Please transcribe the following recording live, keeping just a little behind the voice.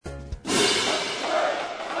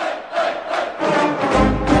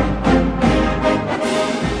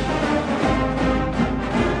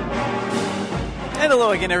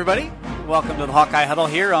afternoon, everybody. Welcome to the Hawkeye Huddle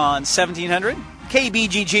here on 1700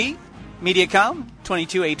 KBGG, Mediacom,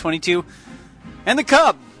 22822, and the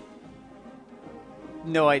Cub.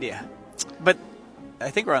 No idea. But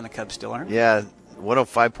I think we're on the Cub still, aren't we? Yeah,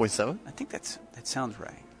 105.7. I think that sounds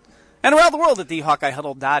right. And around the world at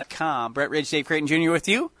thehawkeyehuddle.com. Brett Ridge, Dave Creighton Jr. with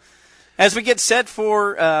you. As we get set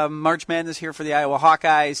for March Madness here for the Iowa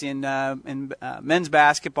Hawkeyes in men's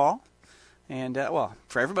basketball. And,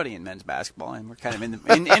 for everybody in men's basketball, and we're kind of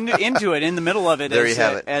into it, in the middle of it, there you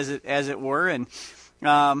have it. As it were. And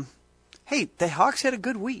hey, the Hawks had a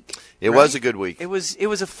good week. It was a good week. It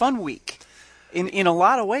was a fun week in a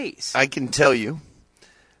lot of ways. I can tell you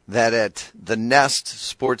that at the Nest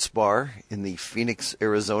Sports Bar in the Phoenix,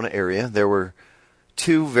 Arizona area, there were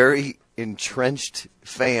two very entrenched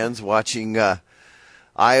fans watching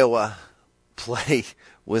Iowa play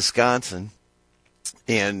Wisconsin,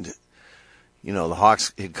 and you know, the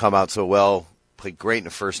Hawks had come out so well, played great in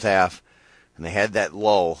the first half, and they had that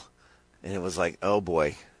lull, and it was like, oh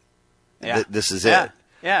boy, this is it.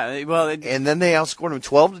 Yeah, well, and then they outscored them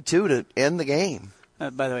 12-2 to end the game.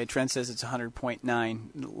 By the way, Trent says it's 100.9,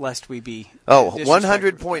 lest we be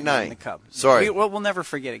 100.9. The Cub. Sorry, we'll never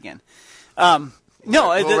forget again. We'll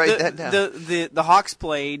write that down. The Hawks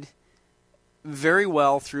played very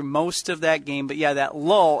well through most of that game, but yeah, that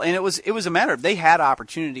lull, and it was a matter of they had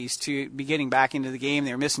opportunities to be getting back into the game.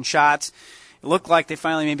 They were missing shots. It looked like they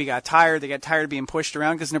finally maybe got tired. They got tired of being pushed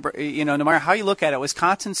around because, no matter how you look at it,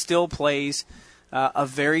 Wisconsin still plays a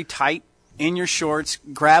very tight, in your shorts,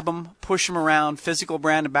 grab them, push them around, physical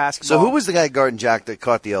brand of basketball. So who was the guy guarding Jack that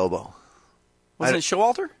caught the elbow? Wasn't it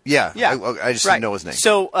Showalter? Yeah. I just didn't know his name.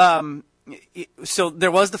 So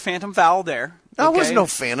there was the phantom foul there. No, it wasn't no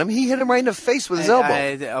phantom. He hit him right in the face with his elbow.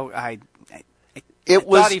 I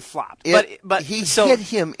thought he flopped. But he hit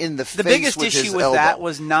him in the face with his elbow. The biggest issue with that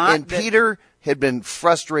was not and Peter had been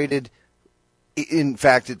frustrated. In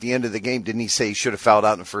fact, at the end of the game, didn't he say he should have fouled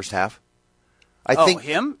out in the first half? I think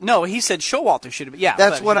him? No, he said Showalter should have. Yeah,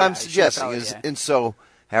 that's what I'm suggesting. And so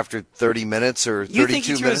after 30 minutes or 32 minutes, you think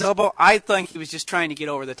he threw his elbow? I think he was just trying to get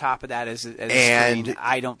over the top of that as a screen.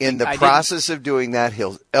 I don't. In the process of doing that,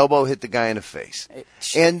 his elbow hit the guy in the face.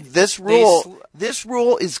 And this rule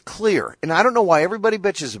is clear, and I don't know why everybody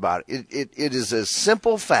bitches about it. It is a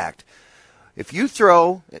simple fact. If you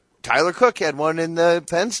throw, Tyler Cook had one in the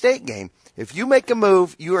Penn State game. If you make a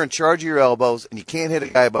move, you are in charge of your elbows, and you can't hit a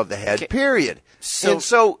guy above the head, period.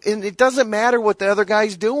 So it doesn't matter what the other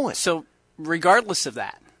guy's doing. So regardless of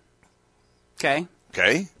that, okay?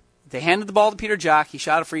 They handed the ball to Peter Jock. He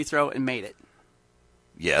shot a free throw and made it.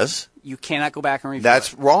 Yes. You cannot go back and review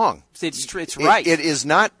That's wrong. It's right. It is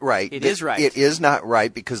not right. It is right. It is not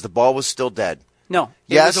right because the ball was still dead. No.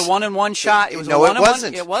 Yes. It was a 1-and-1 shot. It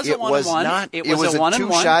wasn't. It was a 1-and-1. It was a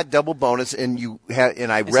 2-shot double bonus, and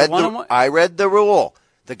I read the rule.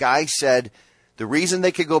 The guy said the reason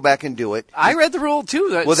they could go back and do it. I read the rule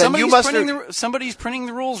too. Well, then you must somebody's printing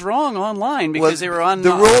the rules wrong online because they were on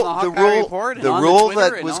the rule. The Report and the on rule the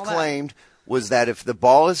Twitter that was claimed was that if the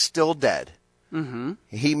ball is still dead,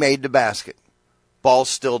 he made the basket. Ball's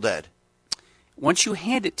still dead. Once you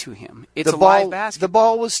hand it to him, it's a live basket. The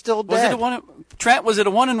ball was still dead. Trent, was it a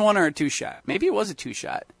 1-and-1 or a 2-shot? Maybe it was a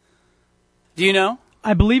 2-shot. Do you know?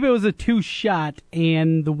 I believe it was a 2-shot,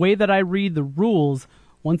 and the way that I read the rules,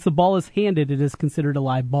 once the ball is handed, it is considered a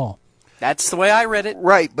live ball. That's the way I read it.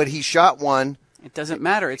 Right, but he shot one. It doesn't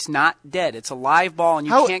matter. It's not dead. It's a live ball, and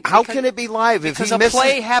you can't. How can it be live if because a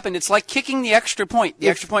play happened? It's like kicking the extra point. The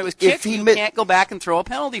extra point was kicked. You can't go back and throw a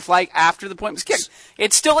penalty flag after the point was kicked.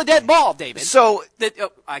 It's still a dead ball, David. So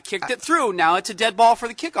I kicked it through. Now it's a dead ball for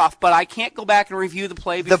the kickoff, but I can't go back and review the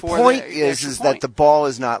play before. The point is that the ball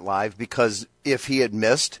is not live because if he had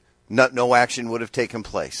missed, no action would have taken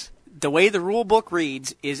place. The way the rule book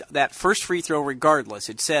reads is that first free throw, regardless,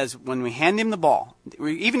 it says when we hand him the ball,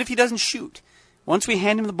 even if he doesn't shoot. Once we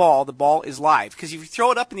hand him the ball is live. Because if you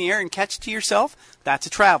throw it up in the air and catch it to yourself, that's a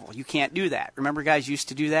travel. You can't do that. Remember, guys used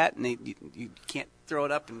to do that, and you can't throw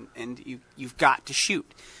it up, and you've got to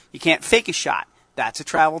shoot. You can't fake a shot. That's a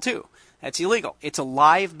travel, too. That's illegal. It's a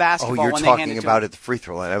live basketball when they hand it to him. Oh, you're talking about at the free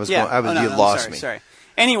throw line. You lost me. Sorry.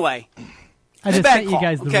 Anyway. I just sent you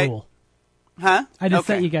guys the rule. Huh? I just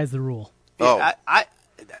sent you guys the rule. Oh.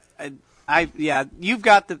 You've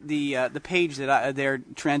got the page there,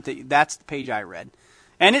 Trent. That's the page I read,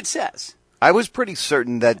 and it says. I was pretty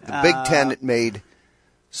certain that the Big Ten made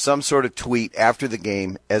some sort of tweet after the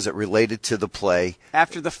game as it related to the play.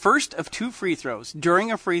 After the first of two free throws,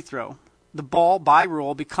 during a free throw, the ball, by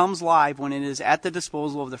rule, becomes live when it is at the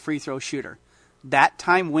disposal of the free throw shooter. That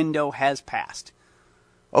time window has passed.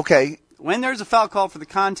 Okay. When there's a foul called for the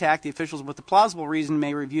contact, the officials with a plausible reason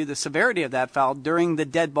may review the severity of that foul during the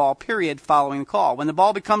dead ball period following the call. When the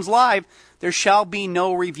ball becomes live, there shall be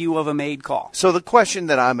no review of a made call. So the question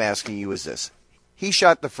that I'm asking you is this. He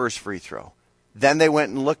shot the first free throw. Then they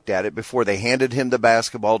went and looked at it before they handed him the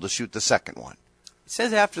basketball to shoot the second one. It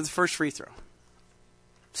says after the first free throw.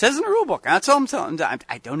 It says in the rule book. That's all I'm telling you.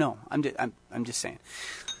 I don't know. I'm just saying.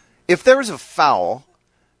 If there was a foul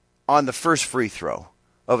on the first free throw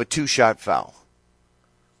of a two-shot foul,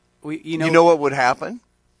 you know what would happen?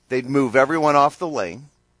 They'd move everyone off the lane,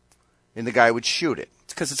 and the guy would shoot it.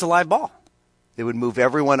 It's because it's a live ball. They would move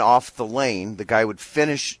everyone off the lane. The guy would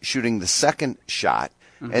finish shooting the second shot,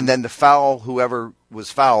 and then the foul, whoever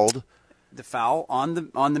was fouled. The foul on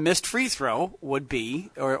the missed free throw would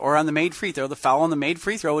be, or on the made free throw, the foul on the made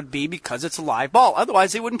free throw would be because it's a live ball.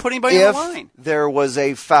 Otherwise, they wouldn't put anybody on the line. If there was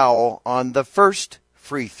a foul on the first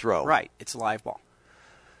free throw. Right. It's a live ball.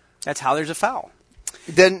 That's how there's a foul.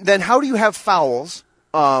 Then how do you have fouls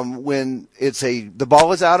when the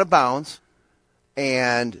ball is out of bounds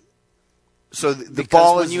and so the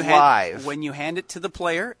ball is live? When you hand it to the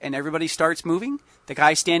player and everybody starts moving, the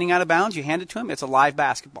guy standing out of bounds, you hand it to him, it's a live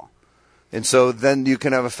basketball. And so then you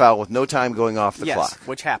can have a foul with no time going off the clock. Yes,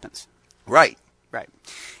 which happens. Right.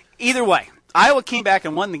 Either way, Iowa came back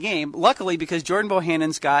and won the game, luckily because Jordan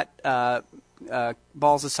Bohannon's got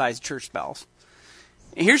balls the size of church bells.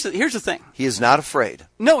 Here's the thing. He is not afraid.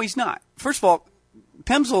 No, he's not. First of all,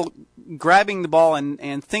 Pemsl grabbing the ball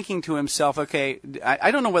and thinking to himself, okay,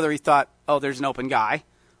 I don't know whether he thought, oh, there's an open guy,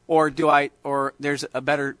 or there's a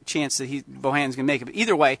better chance that Bohannon's going to make it. But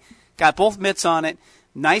either way, got both mitts on it.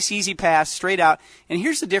 Nice, easy pass, straight out. And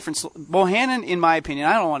here's the difference. Bohannon, in my opinion,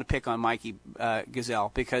 I don't want to pick on Mikey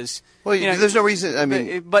Gazelle because... Well, there's no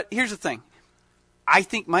reason. But here's the thing. I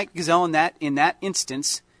think Mike Gazelle in that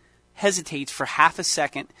instance hesitates for half a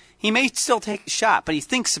second. He may still take a shot, but he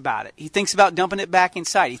thinks about it. He thinks about dumping it back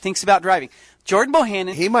inside. He thinks about driving. Jordan Bohannon,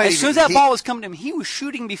 as soon as that ball was coming to him, he was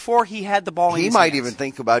shooting before he had the ball in his hands. He might even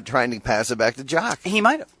think about trying to pass it back to Jock. He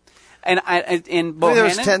might have. And Bohannon... there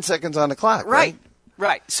was 10 seconds on the clock, right?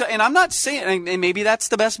 Right. So, and I'm not saying, and maybe that's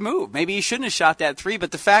the best move. Maybe he shouldn't have shot that three, but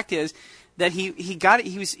the fact is that he got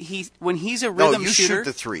it. When he's a rhythm shooter. Shoot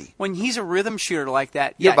the three. When he's a rhythm shooter like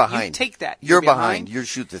that, you're behind. You take that. You're behind. You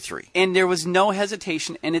shoot the three. And there was no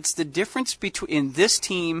hesitation, and it's the difference between this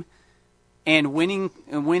team and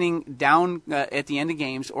winning down at the end of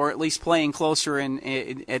games, or at least playing closer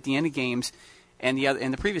at the end of games, and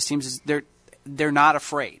the previous teams is they're not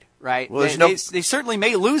afraid. Right? Well, they certainly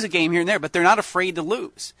may lose a game here and there, but they're not afraid to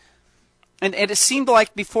lose. And it seemed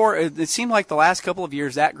like the last couple of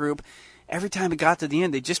years, that group, every time it got to the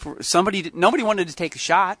end, nobody wanted to take a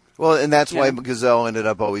shot. Well, and that's why Gazelle ended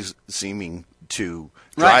up always seeming to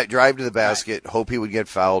drive to the basket, hope he would get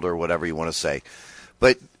fouled or whatever you want to say.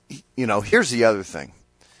 But, here's the other thing.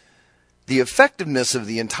 The effectiveness of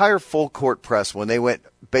the entire full court press when they went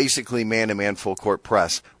basically man-to-man full court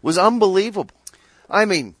press was unbelievable. I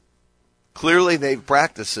mean, clearly they've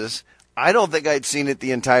practiced this. I don't think I'd seen it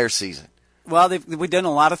the entire season. Well, we've done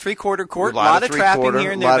a lot of three-quarter court, a lot of trapping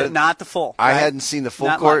here and there, but not the full. I hadn't seen the full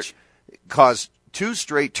court cause 2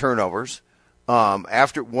 straight turnovers.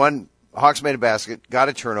 After one, Hawks made a basket, got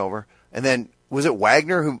a turnover, and then was it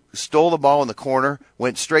Wagner who stole the ball in the corner,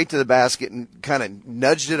 went straight to the basket, and kind of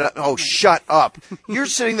nudged it up? Oh, shut up. You're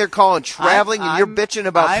sitting there calling traveling, and you're bitching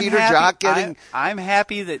about Peter Jock getting... I'm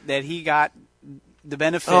happy that he got the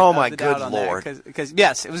benefit of the doubt on Lord. that. Because,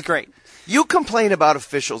 yes, it was great. You complain about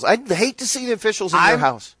officials. I'd hate to see the officials in your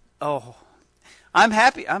house. Oh, I'm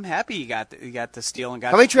happy. I'm happy you got the steal and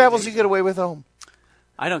got. How many travels do you get away with home?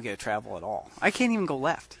 I don't get a travel at all. I can't even go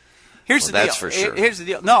left. Here's the deal. That's for sure. Here's the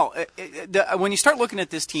deal. No, when you start looking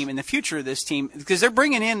at this team and the future of this team, because they're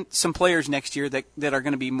bringing in some players next year that are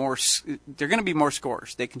going to be more. They're going to be more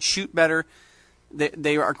scorers. They can shoot better.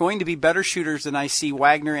 They are going to be better shooters than I see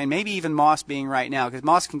Wagner and maybe even Moss being right now, because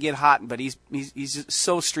Moss can get hot, but he's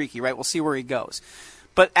so streaky, right? We'll see where he goes.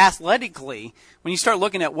 But athletically, when you start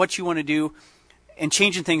looking at what you want to do and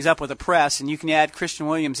changing things up with a press, and you can add Christian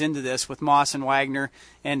Williams into this with Moss and Wagner,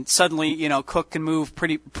 and suddenly Cook can move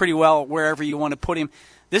pretty well wherever you want to put him.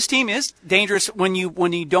 This team is dangerous when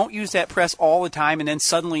you don't use that press all the time, and then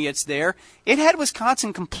suddenly it's there. It had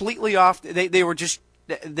Wisconsin completely off. They were just.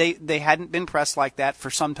 They hadn't been pressed like that for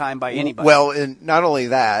some time by anybody. Well, and not only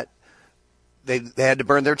that, they had to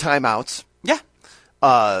burn their timeouts. Yeah.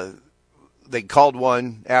 They called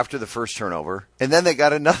one after the first turnover, and then they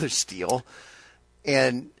got another steal,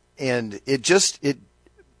 and it.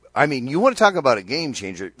 I mean, you want to talk about a game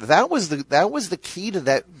changer? That was the key to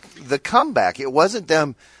the comeback. It wasn't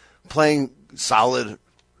them playing solid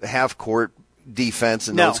half-court defense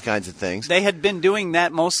and No. those kinds of things. They had been doing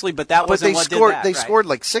that mostly, but that But wasn't they what scored. did that. They right. scored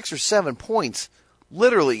like 6 or 7 points,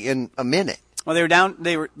 literally in a minute. Well, they were down.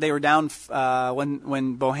 They were down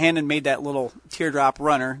when Bohannon made that little teardrop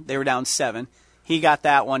runner. They were down 7. He got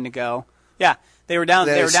that one to go. Yeah, they were down.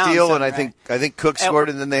 They were down. Steal, 7, and right? I think Cook scored,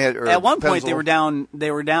 and then they had. At one point, they were down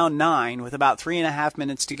 9 with about 3.5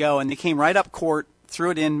 minutes to go, and they came right up court,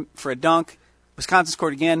 threw it in for a dunk. Wisconsin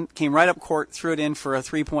scored again, came right up court, threw it in for a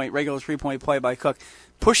regular 3-point play by Cook,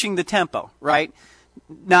 pushing the tempo, right?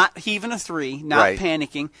 Not heaving a three, not right.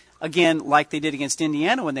 panicking. Again, like they did against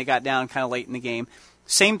Indiana when they got down kind of late in the game.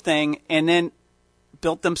 Same thing, and then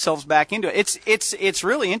built themselves back into it. It's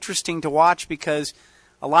really interesting to watch because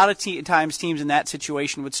a lot of times teams in that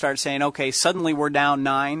situation would start saying, okay, suddenly we're down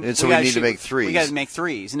 9. And so we need to make threes. We got to make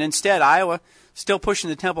threes. And instead, Iowa still pushing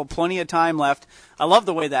the tempo, plenty of time left. I love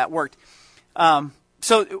the way that worked.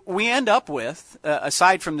 So we end up with,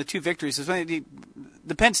 aside from the 2 victories,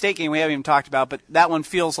 the Penn State game we haven't even talked about, but that one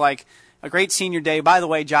feels like a great senior day. By the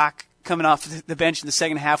way, Jock coming off the bench in the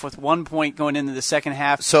second half with 1 point going into the second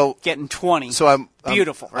half, getting 20. So I'm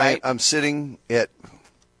beautiful, right? I'm sitting at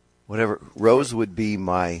whatever. Rose would be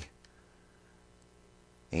my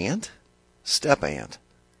aunt, step aunt.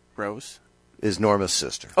 Rose is Norma's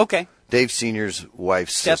sister. Okay. Dave Senior's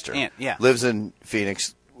wife's sister. Aunt, yeah. Lives in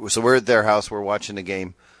Phoenix. So we're at their house. We're watching the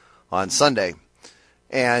game on Sunday.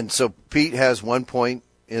 And so Pete has 1 point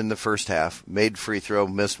in the first half, made free throw,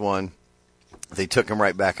 missed one. They took him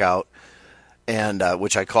right back out, and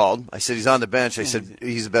which I called. I said, he's on the bench. I said,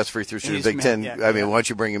 he's the best free throw shooter in the Big Ten. Yeah, I mean, why don't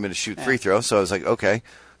you bring him in to shoot free throw? So I was like, okay.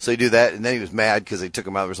 So they do that, and then he was mad because they took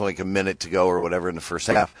him out. There was only like a minute to go or whatever in the first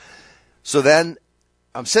half. So then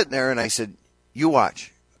I'm sitting there, and I said, you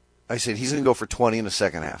watch. I said, he's going to go for 20 in the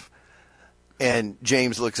second half. And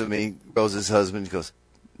James looks at me, Rose's husband, and goes,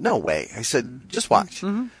 no way. I said, just watch.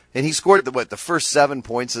 Mm-hmm. And he scored the first 7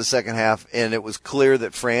 points of the second half, and it was clear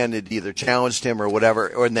that Fran had either challenged him or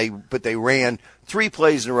whatever, but they ran 3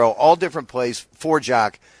 plays in a row, all different plays for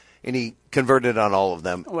Jock, and he converted on all of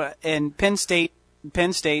them. Well, and Penn State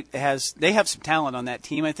have some talent on that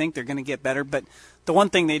team. I think they're going to get better, but the one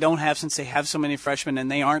thing they don't have, since they have so many freshmen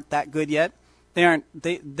and they aren't that good yet,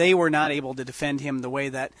 they were not able to defend him the way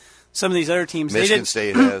that some of these other teams, Michigan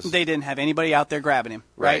State has. They didn't have anybody out there grabbing him,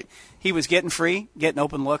 right? He was getting free, getting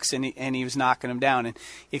open looks, and he was knocking them down. And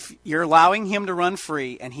if you're allowing him to run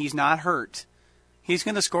free and he's not hurt, he's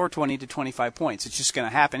going to score 20 to 25 points. It's just going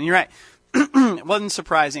to happen. And you're right. It wasn't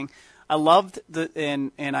surprising. I loved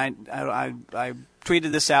and I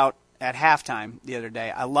tweeted this out at halftime the other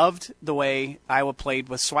day. I loved the way Iowa played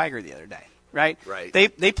with Swagger the other day. Right?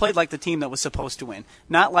 They played like the team that was supposed to win.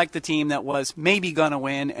 Not like the team that was maybe going to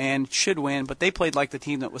win and should win, but they played like the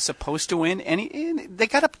team that was supposed to win, and they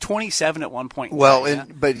got up 27 at one point. Well,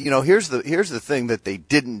 but here's the thing that they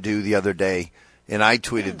didn't do the other day, and I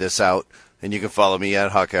tweeted this out, and you can follow me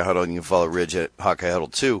at Hawkeye Huddle, and you can follow Ridge at Hawkeye Huddle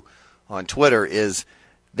 2 on Twitter, is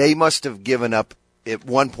they must have given up. At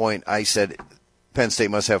one point, I said Penn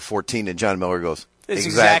State must have 14, and John Miller goes, it's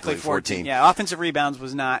exactly 14. Yeah, offensive rebounds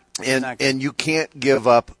was not. And you can't give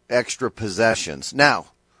up extra possessions. Now,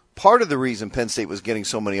 part of the reason Penn State was getting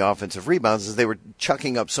so many offensive rebounds is they were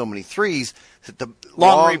chucking up so many threes that the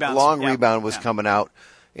long rebound was coming out,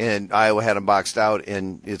 and Iowa had them boxed out,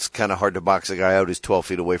 and it's kind of hard to box a guy out who's 12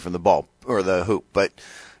 feet away from the ball or the hoop. But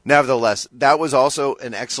nevertheless, that was also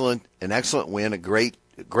an excellent win, a great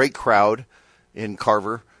crowd in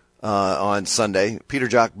Carver. On Sunday, Peter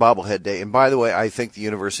Jock bobblehead day, and by the way, I think the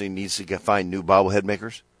university needs to find new bobblehead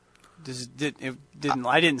makers.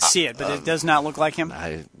 I didn't see it, but it does not look like him.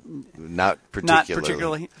 Not particularly. Not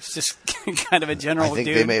particularly. It's just kind of a general dude. I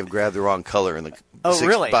think they may have grabbed the wrong color in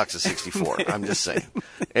the box of 64. I'm just saying.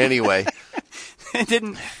 Anyway,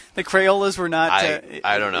 the Crayolas were not.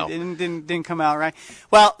 I don't know. Didn't come out right.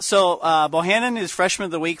 Well, so Bohannon is freshman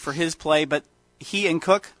of the week for his play, but he and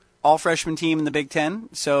Cook, all freshman team in the Big Ten,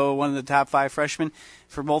 so one of the top 5 freshmen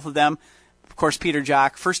for both of them. Of course, Peter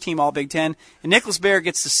Jock, first team All Big Ten. And Nicholas Baer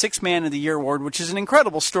gets the 6th Man of the Year award, which is an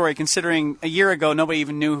incredible story considering a year ago nobody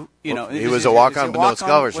even knew, he was a walk-on with no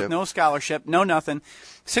scholarship. With no scholarship, no nothing.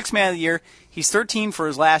 6th Man of the Year. He's 13 for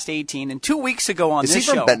his last 18. And 2 weeks ago on this show. Is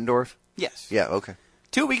he from Bettendorf? Yes. Yeah, okay.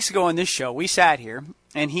 2 weeks ago on this show, we sat here,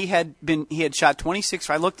 and he had shot 26.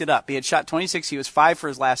 I looked it up. He had shot 26. He was 5 for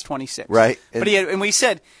his last 26. Right. But and we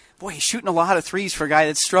said, boy, he's shooting a lot of threes for a guy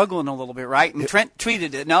that's struggling a little bit, right? And Trent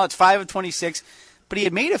tweeted it. No, it's 5 of 26. But he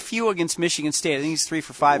had made a few against Michigan State. I think he's 3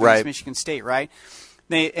 for 5 against Michigan State, right?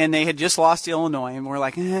 They had just lost to Illinois, and we're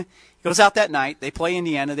like, He goes out that night. They play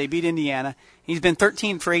Indiana. They beat Indiana. He's been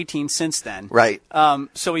 13 for 18 since then. Right.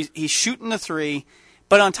 So he's shooting the three.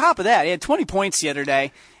 But on top of that, he had 20 points the other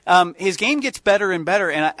day. His game gets better and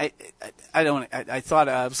better, and I thought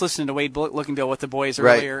I was listening to Wade Lookingbill with the boys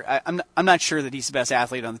earlier. Right. I'm not sure that he's the best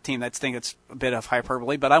athlete on the team. I think it's a bit of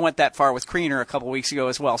hyperbole, but I went that far with Kriener a couple weeks ago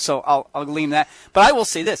as well, so I'll lean that. But I will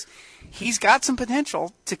say this: he's got some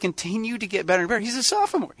potential to continue to get better and better. He's a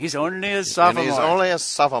sophomore. He's only a sophomore. And he's only a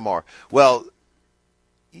sophomore. Well,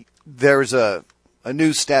 there's a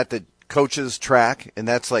new stat that coaches track, and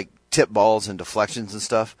that's like tip balls and deflections and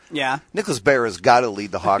stuff. Yeah. Nicholas Baer has got to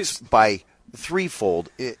lead the Hawks by threefold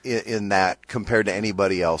in that compared to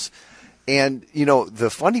anybody else. And, the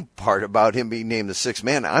funny part about him being named the sixth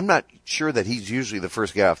man, I'm not sure that he's usually the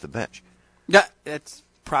first guy off the bench. Yeah, that's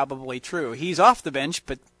probably true. He's off the bench,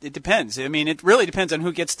 but it depends. I mean, it really depends on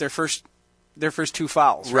who gets their first two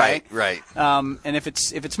fouls, right? Right. And if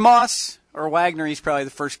it's Moss or Wagner, he's probably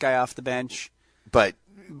the first guy off the bench. But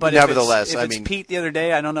nevertheless, if it's Pete the other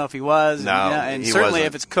day, I don't know if he was. No, and certainly wasn't.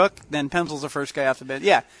 If it's Cook, then Pencil's the first guy off the bench.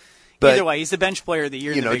 Yeah. But, either way, he's the bench player of the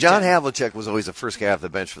year. John Havlicek was always the first guy off the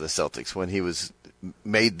bench for the Celtics when he was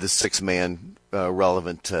made the six-man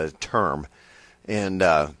relevant term, and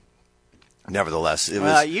nevertheless, it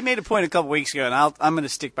was. You made a point a couple weeks ago, and I'm going to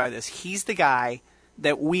stick by this. He's the guy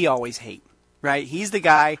that we always hate, right? He's the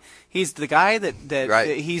guy. He's the guy that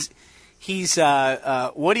right. He's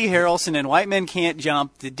Woody Harrelson in White Men Can't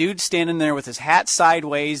Jump. The dude standing there with his hat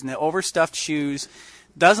sideways and the overstuffed shoes.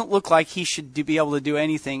 Doesn't look like he should be able to do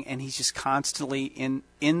anything, and he's just constantly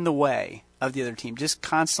in the way of the other team. Just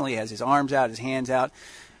constantly has his arms out, his hands out,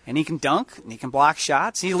 and he can dunk and he can block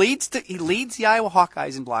shots. He leads the Iowa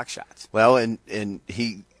Hawkeyes in block shots. Well, and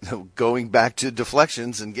he going back to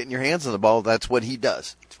deflections and getting your hands on the ball. That's what he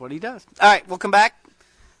does. That's what he does. All right, we'll come back.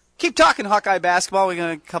 Keep talking Hawkeye basketball. We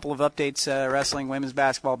got a couple of updates: wrestling, women's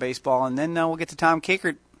basketball, baseball, and then we'll get to Tom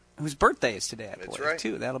Kakert, whose birthday is today, I believe, right.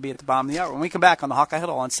 too. That'll be at the bottom of the hour. When we come back on the Hawkeye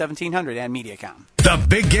Huddle on 1700 and MediaCom. The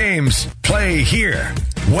big games play here.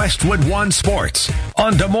 Westwood One Sports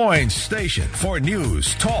on Des Moines Station for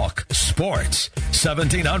news, talk, sports.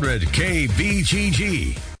 1700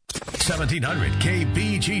 KBGG. 1700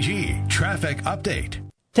 KBGG. Traffic update.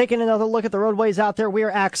 Taking another look at the roadways out there, we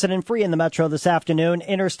are accident-free in the metro this afternoon.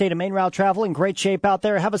 Interstate and main route travel in great shape out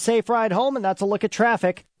there. Have a safe ride home, and that's a look at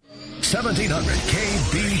traffic. 1700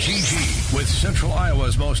 KBGG with Central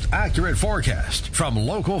Iowa's most accurate forecast from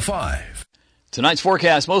Local 5. Tonight's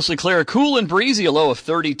forecast mostly clear, cool and breezy, a low of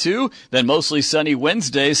 32. Then mostly sunny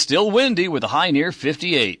Wednesday, still windy with a high near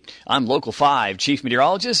 58. I'm Local 5 Chief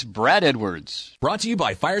Meteorologist Brad Edwards. Brought to you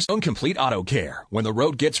by Firestone Complete Auto Care. When the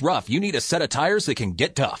road gets rough, you need a set of tires that can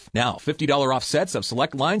get tough. Now, $50 off sets of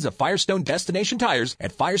select lines of Firestone Destination tires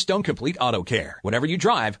at Firestone Complete Auto Care. Whenever you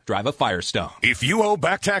drive a Firestone. If you owe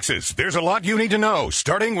back taxes, there's a lot you need to know,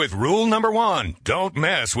 starting with rule number 1. Don't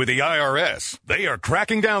mess with the IRS. They are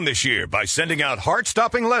cracking down this year by sending out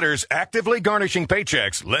heart-stopping letters actively garnishing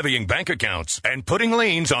paychecks, levying bank accounts, and putting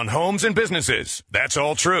liens on homes and businesses. That's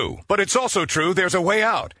all true. But it's also true there's a way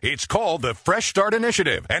out. It's called the Fresh Start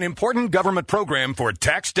Initiative, an important government program for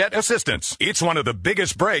tax debt assistance. It's one of the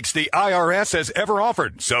biggest breaks the IRS has ever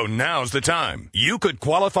offered, so now's the time. You could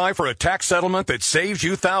qualify for a tax settlement that saves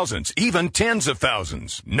you thousands, even tens of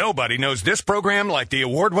thousands. Nobody knows this program like the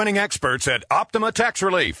award-winning experts at Optima Tax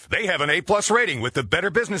Relief. They have an A+ rating with the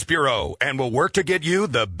Better Business Bureau and will work to get you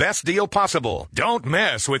the best deal possible. Don't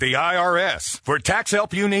mess with the IRS. For tax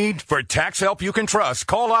help you need, for tax help you can trust,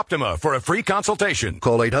 call Optima for a free consultation.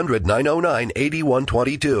 Call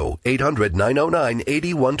 800-909-8122.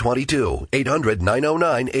 800-909-8122.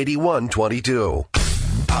 800-909-8122.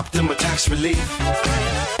 Optima Tax Relief.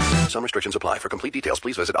 Some restrictions apply. For complete details,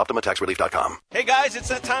 please visit OptimaTaxRelief.com. Hey guys, it's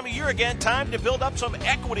that time of year again. Time to build up some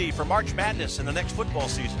equity for March Madness in the next football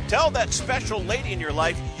season. Tell that special lady in your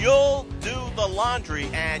life you'll do the laundry,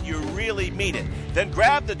 and you really mean it. Then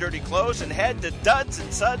grab the dirty clothes and head to Duds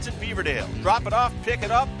and Suds in Beaverdale. Drop it off, pick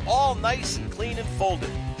it up, all nice and clean and folded.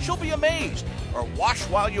 She'll be amazed. Or wash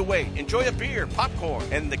while you wait. Enjoy a beer, popcorn,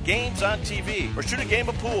 and the games on TV. Or shoot a game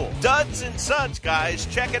of pool. Duds and Suds, guys.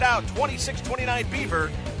 Check it out. 2629 Beaver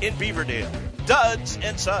in Beaverdale. Duds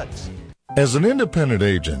and Suds. As an independent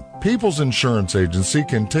agent, People's Insurance Agency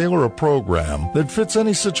can tailor a program that fits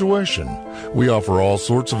any situation. We offer all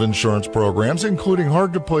sorts of insurance programs, including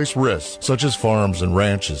hard-to-place risks, such as farms and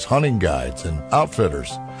ranches, hunting guides, and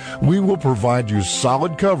outfitters. We will provide you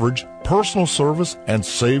solid coverage, personal service, and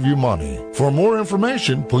save you money. For more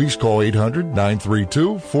information, please call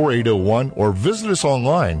 800-932-4801 or visit us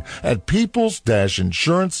online at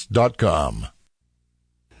peoples-insurance.com.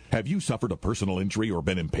 Have you suffered a personal injury or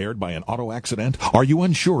been impaired by an auto accident? Are you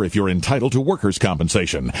unsure if you're entitled to workers'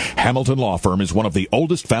 compensation? Hamilton Law Firm is one of the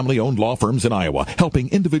oldest family-owned law firms in Iowa,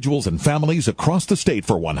 helping individuals and families across the state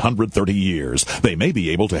for 130 years. They may be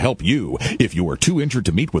able to help you. If you are too injured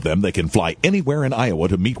to meet with them, they can fly anywhere in Iowa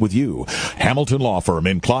to meet with you. Hamilton Law Firm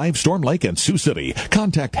in Clive, Storm Lake, and Sioux City.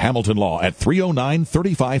 Contact Hamilton Law at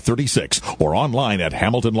 309-3536 or online at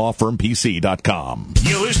hamiltonlawfirmpc.com.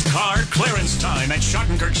 Used car clearance time at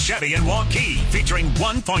Schottenkirk Chevy in Waukee, featuring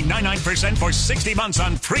 1.99% for 60 months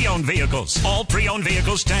on pre-owned vehicles. All pre-owned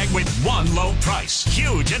vehicles tagged with one low price.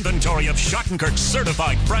 Huge inventory of Schottenkirk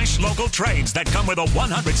certified fresh local trades that come with a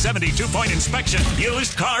 172-point inspection.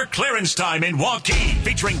 Used car clearance time in Waukee,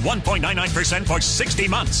 featuring 1.99% for 60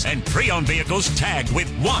 months and pre-owned vehicles tagged with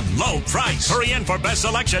one low price. Hurry in for best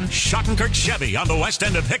selection. Schottenkirk Chevy on the west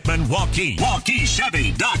end of Hickman, Waukee.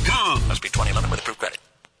 WaukeeChevy.com. Must be 2011 with approved credit.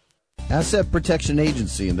 Asset Protection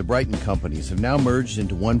Agency and the Brighton Companies have now merged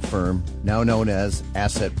into one firm, now known as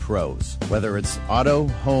Asset Pros. Whether it's auto,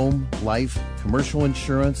 home, life, commercial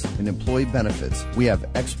insurance, and employee benefits, we have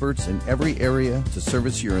experts in every area to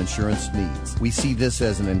service your insurance needs. We see this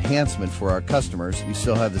as an enhancement for our customers. We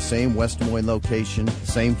still have the same West Des Moines location, the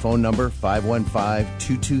same phone number,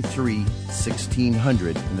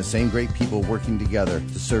 515-223-1600, and the same great people working together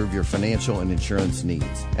to serve your financial and insurance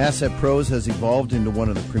needs. Asset Pros has evolved into one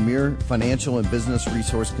of the premier financial and business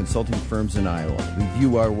resource consulting firms in Iowa. We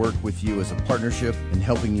view our work with you as a partnership in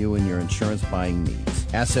helping you in your insurance buying needs.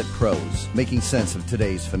 Asset Pros, making sense of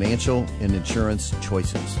today's financial and insurance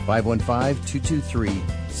choices.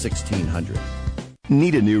 515-223-1600.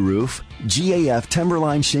 Need a new roof? GAF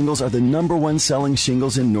Timberline shingles are the #1 selling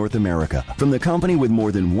shingles in North America from the company with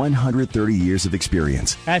more than 130 years of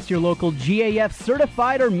experience. Ask your local GAF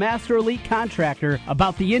certified or Master Elite contractor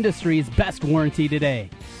about the industry's best warranty today.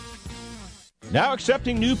 Now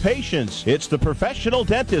accepting new patients, it's the professional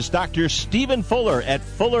dentist, Dr. Stephen Fuller at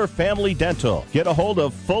Fuller Family Dental. Get a hold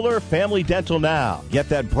of Fuller Family Dental now. Get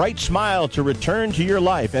that bright smile to return to your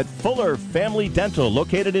life at Fuller Family Dental,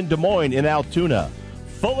 located in Des Moines in Altoona.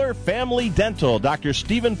 Fuller Family Dental, Dr.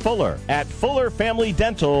 Stephen Fuller at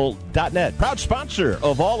fullerfamilydental.net. Proud sponsor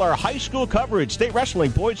of all our high school coverage, state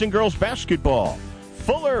wrestling, boys and girls basketball.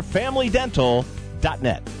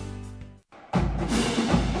 fullerfamilydental.net.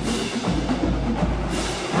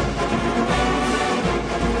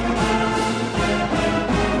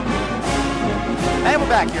 And we're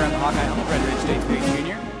back here on the Hawkeye Huddle, Red Ridge State Grade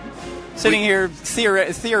Junior. Sitting here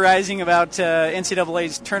theorizing about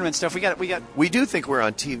NCAA's tournament stuff. We do think we're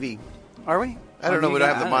on TV. Are we? I don't know. We don't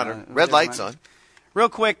have the monitor. Red light's on. Real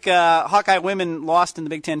quick, Hawkeye women lost in the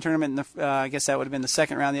Big Ten tournament. I guess that would have been the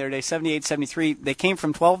second round the other day, 78-73. They came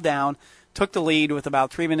from 12 down, took the lead with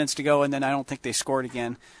about 3 minutes to go, and then I don't think they scored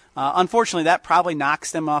again. Unfortunately, that probably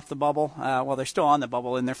knocks them off the bubble. Well, they're still on the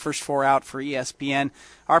bubble in their first four out for ESPN.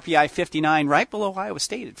 RPI 59, right below Iowa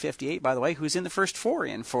State at 58, by the way, who's in the first four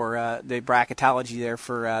in for the bracketology there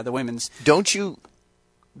for the women's. Don't you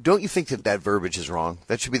think that verbiage is wrong?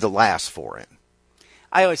 That should be the last four in.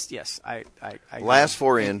 Yes. Last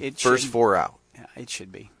four in, first four out. Yeah, it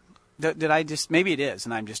should be. Did I just? Maybe it is,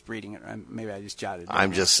 and I'm just reading it. Maybe I just jotted it down.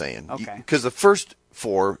 I'm just saying. Okay. Because the first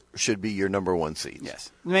four should be your #1 seeds.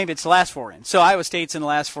 Yes. Maybe it's the last four in. So Iowa State's in the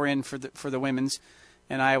last four in for the women's,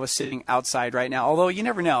 and Iowa's sitting outside right now. Although you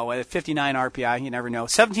never know. At 59 RPI, you never know.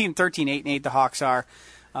 17-13, 8-8 the Hawks are.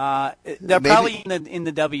 They're probably in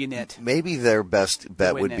the W knit. Maybe their best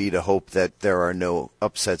bet would be to hope that there are no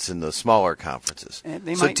upsets in the smaller conferences.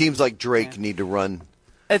 Teams like Drake need to run.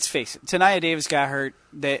 Let's face it. Tania Davis got hurt.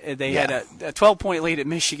 They had a 12-point lead at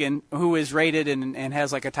Michigan, who is rated and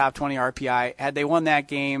has like a top 20 RPI. Had they won that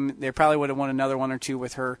game, they probably would have won another one or two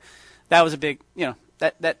with her. That was a big,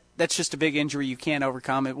 that's just a big injury you can't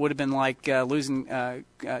overcome. It would have been like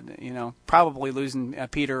probably losing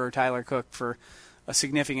Peter or Tyler Cook for a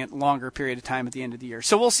significant longer period of time at the end of the year.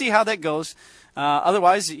 So we'll see how that goes.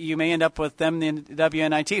 Otherwise, you may end up with them in the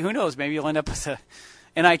WNIT. Who knows? Maybe you'll end up with a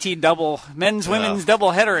NIT women's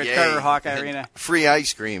double header at Carter Hawkeye Arena. Free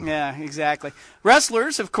ice cream. Yeah, exactly.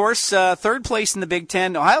 Wrestlers, of course, third place in the Big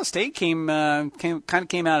Ten. Ohio State came out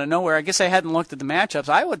of nowhere. I guess I hadn't looked at the matchups.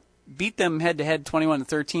 Iowa beat them head-to-head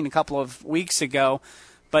 21-13 a couple of weeks ago.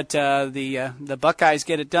 But the Buckeyes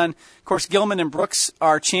get it done. Of course, Gilman and Brooks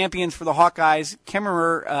are champions for the Hawkeyes.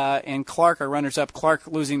 Kemmerer and Clark are runners-up. Clark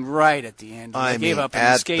losing right at the end. He gave up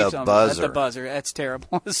and escaped at the buzzer. That's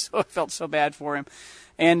terrible. So I felt so bad for him.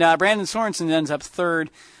 And Brandon Sorensen ends up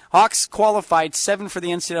third. Hawks qualified 7 for the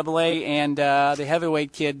NCAA, and the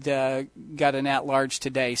heavyweight kid got an at-large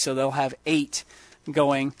today. So they'll have 8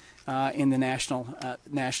 going in the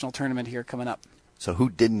national tournament here coming up. So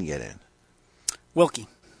who didn't get in? Wilkie.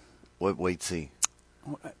 What weight's he?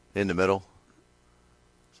 In the middle?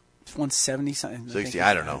 170 something. 60,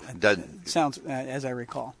 I don't know. Sounds, as I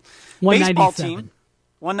recall. 197. Baseball team.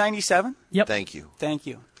 197? Yep. Thank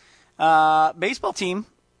you. Baseball team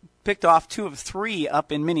picked off 2 of 3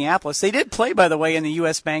 up in Minneapolis. They did play, by the way, in the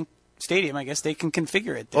U.S. Bank Stadium. I guess they can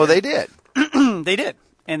configure it there. Oh, they did? They did.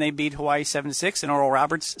 And they beat Hawaii 7-6 and Oral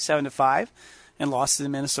Roberts 7-5 and lost to the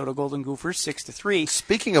Minnesota Golden Gophers 6-3.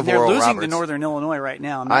 Speaking of They're Oral losing Roberts, to Northern Illinois right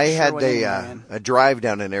now. I had a drive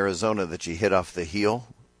down in Arizona that you hit off the heel,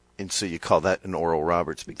 and so you call that an Oral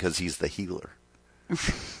Roberts because he's the healer.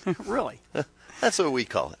 Really? That's what we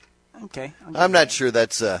call it. Okay. I'm not sure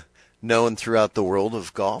that's known throughout the world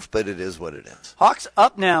of golf, but it is what it is. Hawks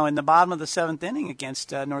up now in the bottom of the 7th inning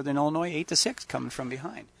against Northern Illinois, 8-6, coming from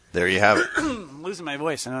behind. There you have it. I'm losing my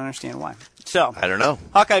voice. I don't understand why. So I don't know.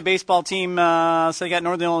 Hawkeye baseball team. So they got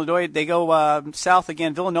Northern Illinois. They go south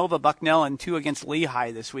again. Villanova, Bucknell, and 2 against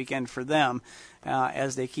Lehigh this weekend for them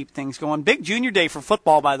as they keep things going. Big junior day for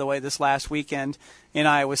football, by the way, this last weekend in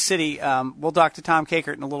Iowa City. We'll talk to Tom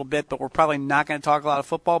Kakert in a little bit, but we're probably not going to talk a lot of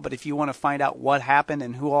football. But if you want to find out what happened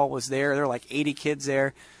and who all was there are like 80 kids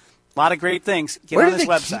there. A lot of great things. Get on this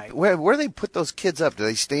website. Where do they put those kids up? Do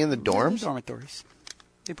they stay in the dorms? Dormitories.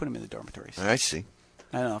 They put them in the dormitories. I see.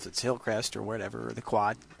 I don't know if it's Hillcrest or whatever, or the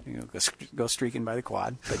quad. Go streaking by the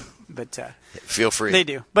quad, but feel free. They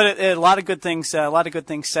do. But a lot of good things. A lot of good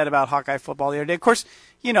things said about Hawkeye football the other day. Of course,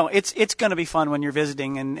 it's going to be fun when you're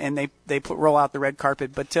visiting and they roll out the red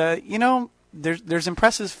carpet. But there's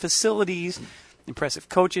impressive facilities, impressive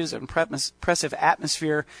coaches, impressive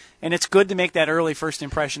atmosphere, and it's good to make that early first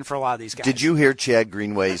impression for a lot of these guys. Did you hear Chad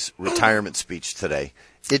Greenway's retirement speech today?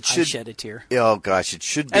 I shed a tear. Oh gosh, it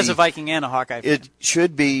should be as a Viking and a Hawkeye fan. It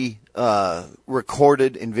should be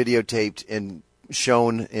recorded and videotaped and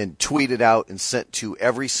shown and tweeted out and sent to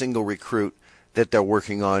every single recruit that they're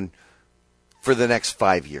working on for the next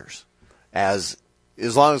 5 years, as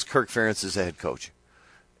long as Kirk Ferentz is the head coach.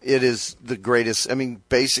 It is the greatest. I mean,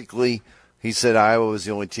 basically, he said Iowa was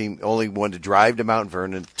the only one to drive to Mount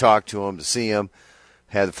Vernon, to talk to him, to see him,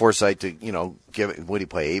 had the foresight to give it. Would he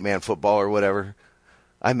play 8-man football or whatever?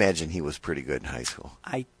 I imagine he was pretty good in high school.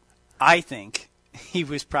 I think he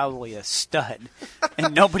was probably a stud,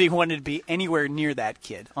 and nobody wanted to be anywhere near that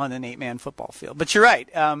kid on an 8-man football field. But you're right.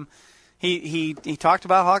 He talked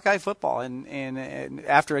about Hawkeye football, and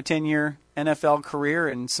after a 10-year NFL career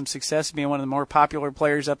and some success being one of the more popular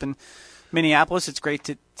players up in Minneapolis, it's great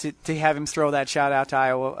to have him throw that shout out to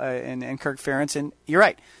Iowa and Kirk Ferentz. And you're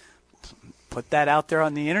right. Put that out there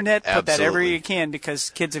on the internet. Put that everywhere you can, because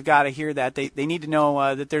kids have got to hear that. They need to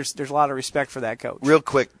know that there's a lot of respect for that coach. Real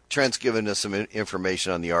quick, Trent's given us some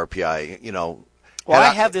information on the RPI. Well, I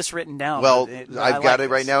have this written down. Well, I've got it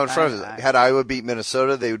right now in front of us. Had Iowa beat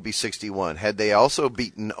Minnesota, they would be 61. Had they also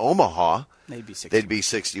beaten Omaha, they'd be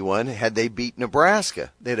 61. Had they beat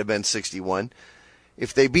Nebraska, they'd have been 61.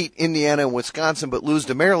 If they beat Indiana and Wisconsin but lose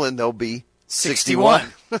to Maryland, they'll be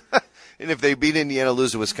 61. And if they beat Indiana,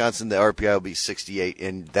 lose to Wisconsin, the RPI will be 68,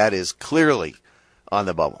 and that is clearly on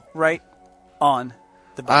the bubble. Right on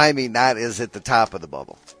the bubble. I mean, that is at the top of the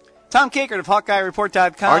bubble. Tom Kakert of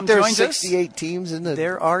HawkeyeReport.com Aren't there joins 68 teams in the...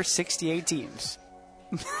 There are 68 teams.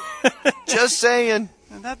 Just saying.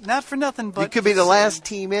 Not for nothing, but... You could be the last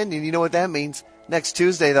team in, and you know what that means. Next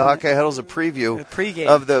Tuesday, the Hawkeye Huddle's a preview pregame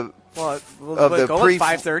of the... Well, of the go at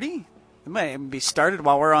 5:30? It might even be started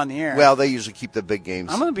while we're on the air. Well, they usually keep the big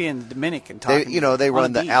games. I'm going to be in the Dominican talking. They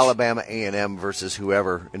run the Alabama A&M versus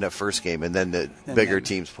whoever in the first game, and then the bigger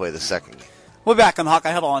teams play the second game. We'll be back on the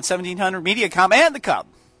Hawkeye Huddle on 1700 MediaCom and the Cub.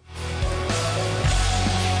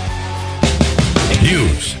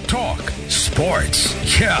 News, talk,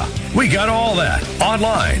 sports. Yeah, we got all that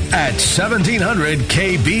online at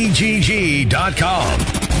 1700kbgg.com.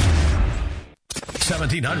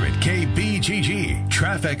 1700KBGG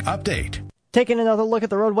Traffic Update. Taking another look at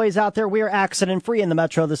the roadways out there, we are accident-free in the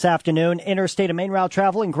metro this afternoon. Interstate and main route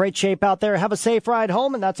travel in great shape out there. Have a safe ride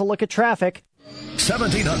home, and that's a look at traffic.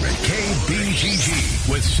 1700KBGG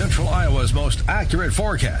with Central Iowa's most accurate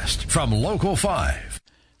forecast from Local 5.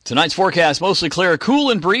 Tonight's forecast, mostly clear, cool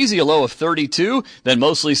and breezy, a low of 32. Then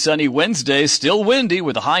mostly sunny Wednesday, still windy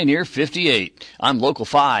with a high near 58. I'm Local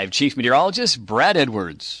 5 Chief Meteorologist Brad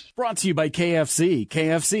Edwards. Brought to you by KFC.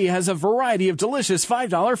 KFC has a variety of delicious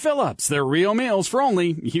 $5 fill-ups. They're real meals for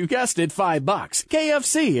only, you guessed it, $5.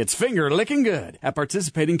 KFC, it's finger-licking good. At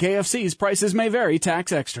participating KFCs, prices may vary,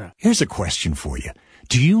 tax extra. Here's a question for you.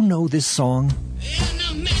 Do you know this song?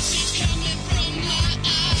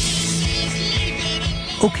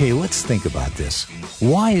 Okay, let's think about this.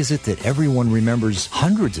 Why is it that everyone remembers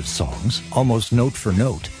hundreds of songs, almost note for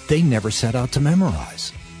note, they never set out to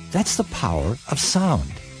memorize? That's the power of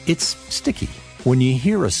sound. It's sticky. When you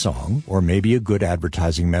hear a song, or maybe a good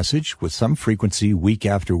advertising message with some frequency week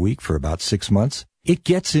after week for about 6 months, it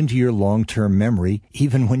gets into your long-term memory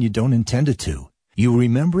even when you don't intend it to. You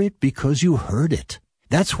remember it because you heard it.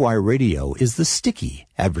 That's why radio is the sticky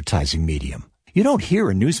advertising medium. You don't hear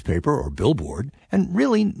a newspaper or billboard, and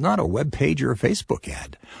really not a web page or a Facebook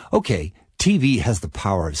ad. Okay, TV has the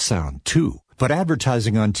power of sound too, but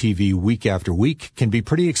advertising on TV week after week can be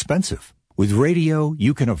pretty expensive. With radio,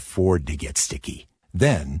 you can afford to get sticky.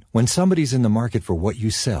 Then, when somebody's in the market for what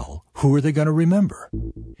you sell, who are they going to remember?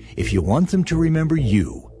 If you want them to remember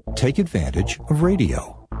you, take advantage of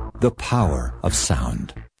radio. The power of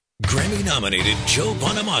sound. Grammy-nominated Joe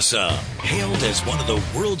Bonamassa, hailed as one of the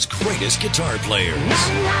world's greatest guitar players.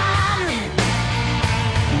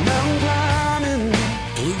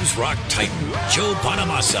 Blues rock titan Joe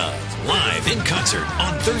Bonamassa, live in concert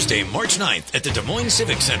on Thursday, March 9th at the Des Moines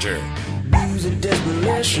Civic Center.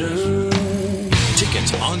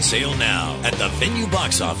 Tickets on sale now at the Venue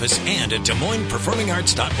box office and at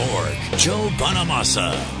DesMoinesPerformingArts.org. Joe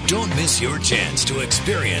Bonamassa. Don't miss your chance to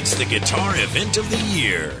experience the guitar event of the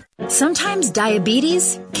year. Sometimes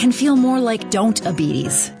diabetes can feel more like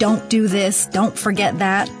don't-abetes. Don't do this, don't forget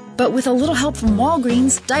that. But with a little help from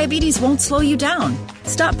Walgreens, diabetes won't slow you down.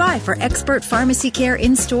 Stop by for expert pharmacy care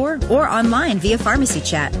in-store or online via pharmacy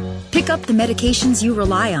chat. Pick up the medications you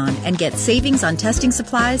rely on and get savings on testing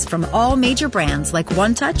supplies from all major brands like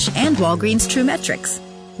OneTouch and Walgreens TrueMetrics.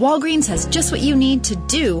 Walgreens has just what you need to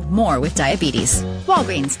do more with diabetes.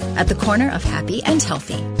 Walgreens, at the corner of happy and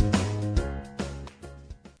healthy.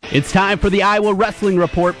 It's time for the Iowa Wrestling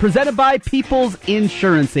Report, presented by People's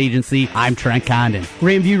Insurance Agency. I'm Trent Condon.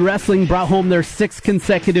 Grandview Wrestling brought home their 6th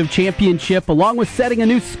consecutive championship, along with setting a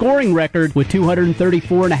new scoring record with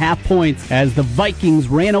 234.5 points as the Vikings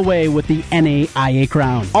ran away with the NAIA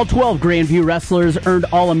crown. All 12 Grandview wrestlers earned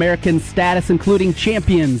All-American status, including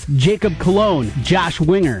champions Jacob Colon, Josh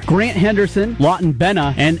Winger, Grant Henderson, Lawton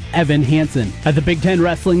Benna, and Evan Hansen. At the Big Ten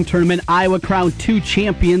Wrestling Tournament, Iowa crowned 2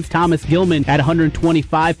 champions, Thomas Gilman at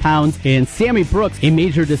 125 pounds, and Sammy Brooks a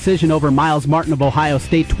major decision over Miles Martin of Ohio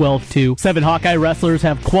State 12-2. 7 Hawkeye wrestlers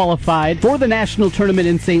have qualified for the national tournament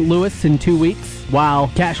in St. Louis in 2 weeks, while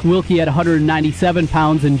Cash Wilkie at 197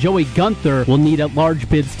 pounds and Joey Gunther will need at-large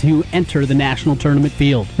bids to enter the national tournament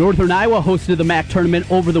field. Northern Iowa hosted the MAC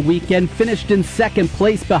tournament over the weekend, finished in 2nd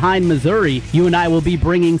place behind Missouri. UNI will be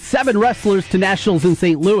bringing 7 wrestlers to nationals in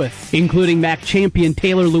St. Louis, including MAC champion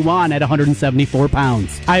Taylor Luan at 174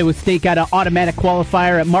 pounds. Iowa State got an automatic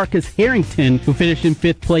qualifier at Marcus Harrington, who finished in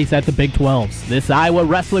 5th place at the Big 12s. This Iowa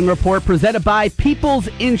Wrestling Report presented by People's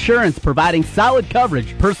Insurance, providing solid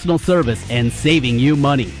coverage, personal service, and saving you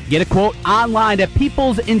money. Get a quote online at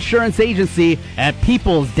People's Insurance Agency at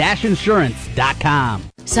peoples-insurance.com.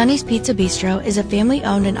 Sonny's Pizza Bistro is a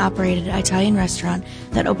family-owned and operated Italian restaurant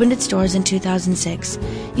that opened its doors in 2006.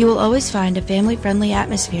 You will always find a family-friendly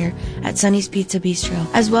atmosphere at Sonny's Pizza Bistro,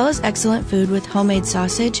 as well as excellent food with homemade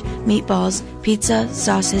sausage, meatballs, pizza,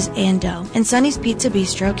 sauces, and dough. And Sonny's Pizza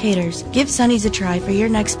Bistro caters. Give Sonny's a try for your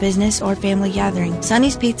next business or family gathering.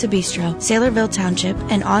 Sonny's Pizza Bistro, Saylorville Township,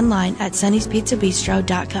 and online at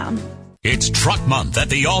sonnyspizzabistro.com. It's Truck Month at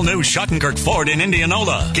the all-new Schottenkirk Ford in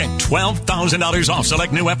Indianola. Get $12,000 off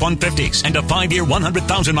select new F-150s and a 5-year,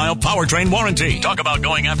 100,000-mile powertrain warranty. Talk about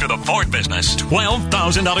going after the Ford business.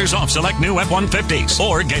 $12,000 off select new F-150s.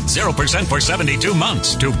 Or get 0% for 72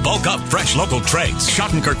 months. To bulk up fresh local trades,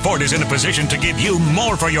 Schottenkirk Ford is in a position to give you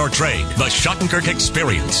more for your trade. The Schottenkirk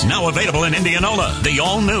Experience, now available in Indianola. The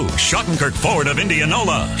all-new Schottenkirk Ford of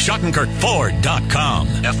Indianola. SchottenkirkFord.com.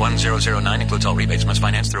 F1009 includes all rebates. Must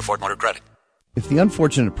finance through Ford Motor Credit. If the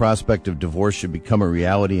unfortunate prospect of divorce should become a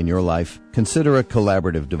reality in your life, consider a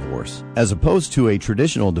collaborative divorce. As opposed to a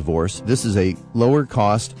traditional divorce, this is a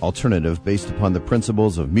lower-cost alternative based upon the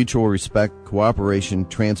principles of mutual respect, cooperation,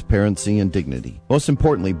 transparency, and dignity. Most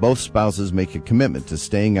importantly, both spouses make a commitment to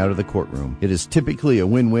staying out of the courtroom. It is typically a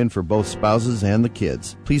win-win for both spouses and the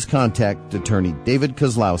kids. Please contact attorney David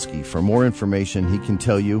Kozlowski for more information. He can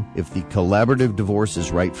tell you if the collaborative divorce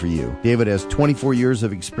is right for you. David has 24 years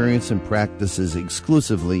of experience and practices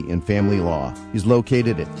exclusively in family law. He's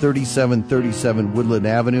located at 3737 Woodland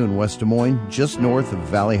Avenue in West Des Moines, just north of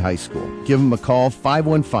Valley High School. Give him a call,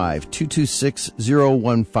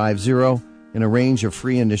 515-226-0150, and arrange a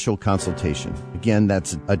free initial consultation. Again,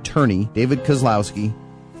 that's attorney David Kozlowski,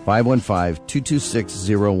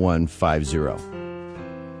 515-226-0150.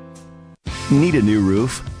 Need a new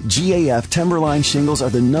roof? GAF Timberline shingles are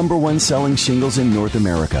the #1 selling shingles in North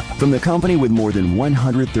America from the company with more than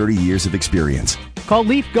 130 years of experience. Call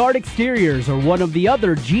Leaf Guard Exteriors or one of the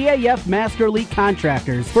other GAF Master Elite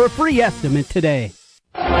contractors for a free estimate today.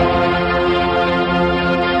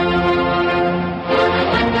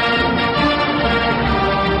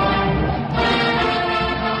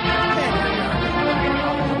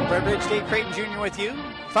 Dave Creighton Jr. with you,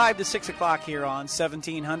 5 to 6 o'clock here on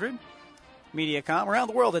 1700 Mediacom, around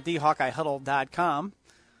the world at thehawkeyehuddle.com.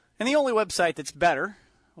 And the only website that's better,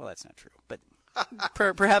 well, that's not true, but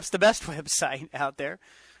perhaps the best website out there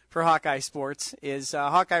for Hawkeye sports is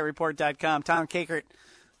HawkeyeReport.com. Tom Kakert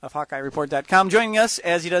of HawkeyeReport.com joining us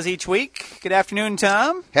as he does each week. Good afternoon,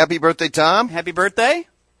 Tom. Happy birthday, Tom. Happy birthday.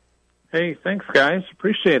 Hey, thanks, guys.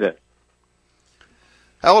 Appreciate it.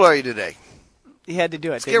 How old are you today? You had to do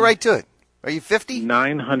it. Let's get right to it. Are you 50?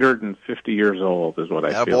 950 years old is what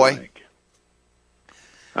I feel boy.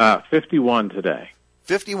 like. 51 today.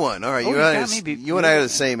 51. All right. Oh, you and I are the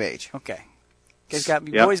same age. Okay. Boys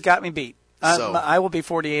got me beat. I will be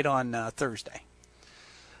 48 on Thursday.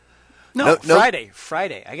 No, Friday.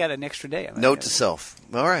 Friday. I got an extra day. Note to self.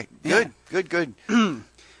 All right. Good. Yeah. Good.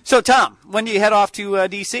 So, Tom, when do you head off to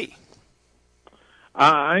D.C.?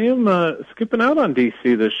 I am skipping out on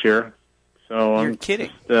D.C. this year. So You're kidding.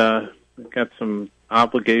 Got some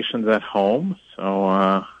obligations at home, so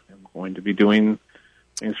I'm going to be doing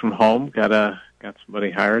things from home. Got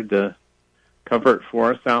somebody hired to cover it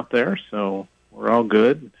for us out there, so we're all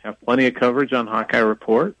good. Have plenty of coverage on Hawkeye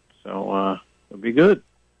Report, so it'll be good.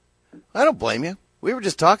 I don't blame you. We were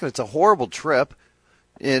just talking. It's a horrible trip.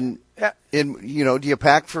 Do you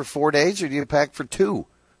pack for 4 days or do you pack for 2?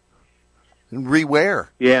 And rewear?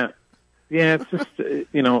 Yeah. It's just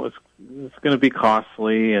it's going to be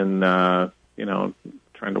costly, and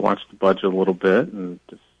trying to watch the budget a little bit, and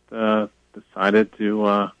just decided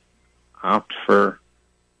to opt for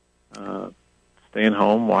staying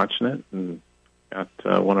home, watching it, and got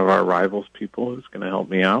one of our rivals people who's going to help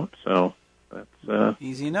me out. So that's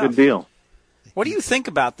easy enough. Good deal. What do you think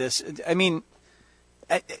about this? I mean,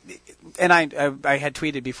 I had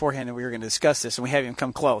tweeted beforehand that we were going to discuss this, and we haven't even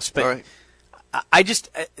come close, but. All right. I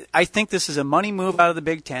think this is a money move out of the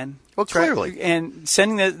Big Ten. Well, clearly. And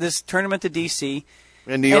sending this tournament to D.C.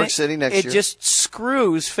 And New York City next year. It just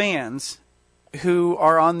screws fans who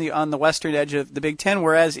are on the western edge of the Big Ten,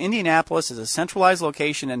 whereas Indianapolis is a centralized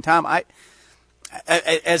location. And, Tom,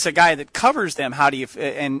 as a guy that covers them, how do you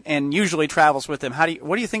and usually travels with them,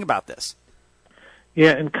 what do you think about this?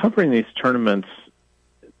 Yeah, in covering these tournaments,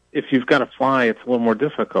 if you've got to fly, it's a little more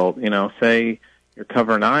difficult. Say you're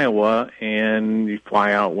covering Iowa and you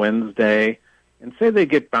fly out Wednesday, and say they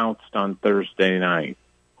get bounced on Thursday night.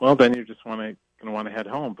 Well, then you're just going to want to head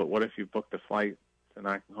home. But what if you booked a flight to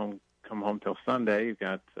not come home till Sunday? You've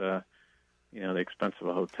got the expense of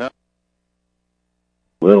a hotel.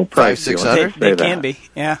 Little pricey. $500-$600. They can be,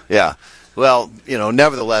 yeah. Yeah. Well,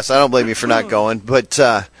 nevertheless, I don't blame you for not going. But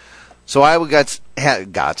so Iowa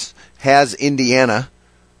has Indiana.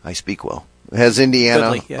 I speak well. Has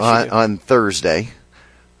Indiana on Thursday,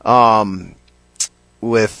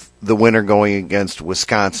 with the winner going against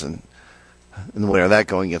Wisconsin, and the winner of that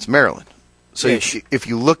going against Maryland. So if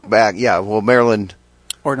you look back, Maryland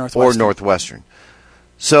or Northwestern.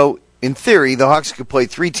 So in theory, the Hawks could play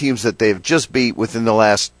 3 teams that they've just beat within the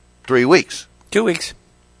last 3 weeks. 2 weeks.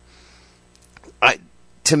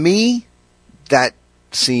 To me, that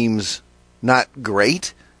seems not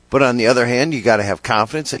great. But on the other hand, you got to have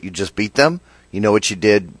confidence that you just beat them. You know what you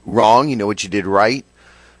did wrong. You know what you did right.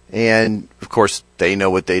 And, of course, they know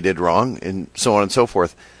what they did wrong, and so on and so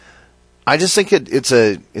forth. I just think it's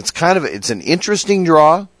an interesting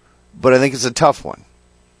draw, but I think it's a tough one.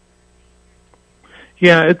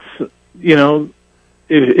 Yeah, it's,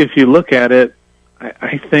 if you look at it,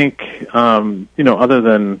 I think, other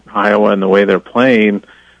than Iowa and the way they're playing,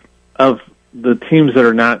 of the teams that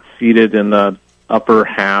are not seated in the upper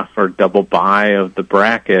half or double bye of the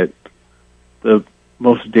bracket, the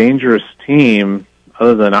most dangerous team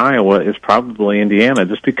other than Iowa is probably Indiana,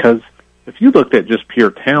 just because if you looked at just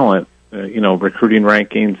pure talent, recruiting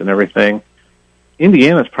rankings and everything,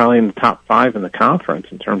 Indiana's probably in the top 5 in the conference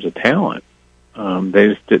in terms of talent. They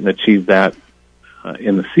just didn't achieve that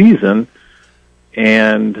in the season,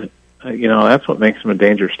 and that's what makes them a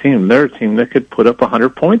dangerous team. They're a team that could put up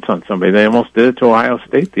 100 points on somebody. They almost did it to Ohio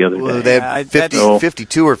State the other day. They had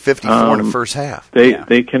 52 or 54 in the first half.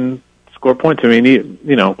 They can score points. I mean,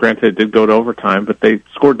 granted it did go to overtime, but they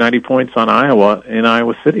scored 90 points on Iowa in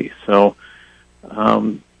Iowa City. So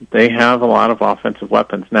they have a lot of offensive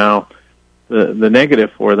weapons. Now, the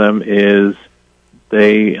negative for them is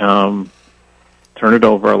they turn it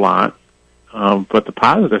over a lot. But the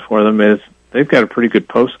positive for them is they've got a pretty good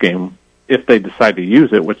post game if they decide to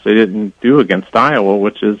use it, which they didn't do against Iowa,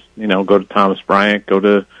 which is, go to Thomas Bryant, go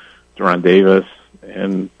to Deron Davis,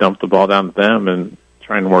 and dump the ball down to them and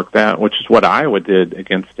try and work that, which is what Iowa did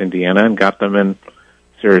against Indiana and got them in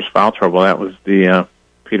serious foul trouble. That was the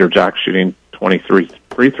Peter Jock shooting 23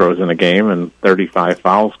 free throws in a game and 35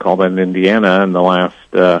 fouls called in Indiana in the last,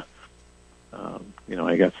 I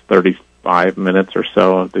guess 35 minutes or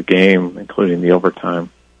so of the game, including the overtime.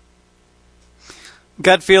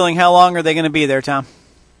 Gut feeling, how long are they going to be there, Tom?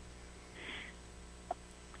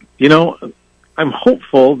 I'm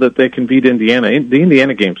hopeful that they can beat Indiana. The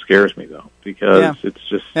Indiana game scares me, though, because it's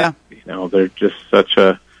just, they're just such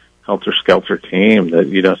a helter-skelter team that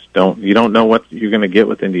you don't know what you're going to get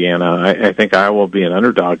with Indiana. I think Iowa will be an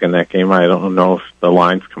underdog in that game. I don't know if the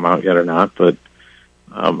lines come out yet or not, but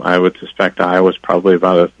I would suspect Iowa's probably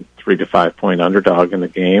about a 3 to 5 point underdog in the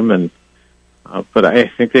game, but I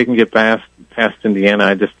think they can get past Indiana.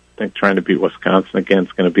 I just think trying to beat Wisconsin again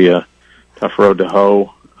is going to be a tough road to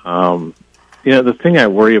hoe. The thing I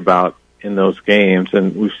worry about in those games,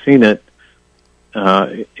 and we've seen it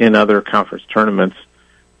in other conference tournaments,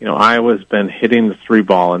 Iowa's been hitting the three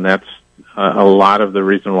ball, and that's a lot of the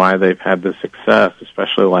reason why they've had the success,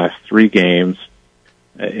 especially the last three games,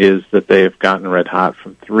 is that they've gotten red hot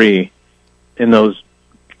from three in those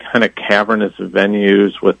kind of cavernous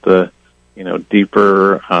venues with the,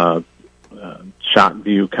 deeper shot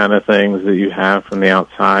view kind of things that you have from the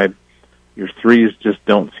outside. Your threes just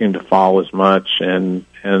don't seem to fall as much, and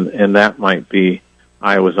that might be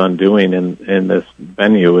Iowa's undoing in this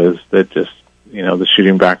venue, is that just, the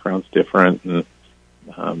shooting background's different, and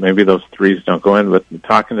maybe those threes don't go in. But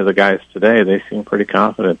talking to the guys today, they seem pretty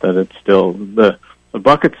confident that it's still, the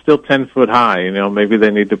bucket's still 10 foot high. Maybe they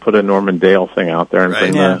need to put a Norman Dale thing out there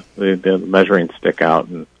and bring the measuring stick out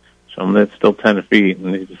and show them that it's still 10 feet,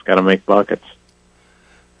 and they just got to make buckets.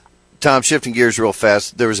 Tom, shifting gears real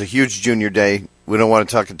fast, there was a huge junior day. We don't want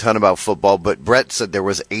to talk a ton about football, but Brett said there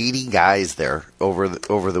was 80 guys there over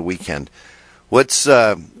the weekend. What's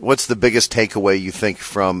the biggest takeaway you think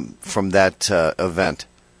from that event?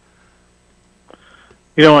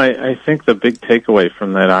 I think the big takeaway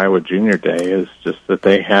from that Iowa Junior Day is just that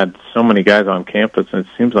they had so many guys on campus, and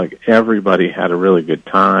it seems like everybody had a really good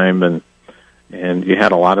time, and you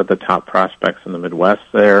had a lot of the top prospects in the Midwest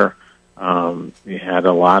there. You had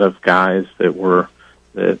a lot of guys that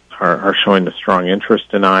are showing a strong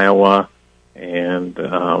interest in Iowa, and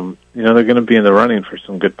they're going to be in the running for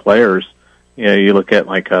some good players. You look at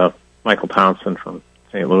like Michael Thompson from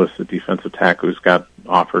St. Louis, the defensive tackle, who's got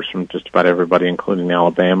offers from just about everybody, including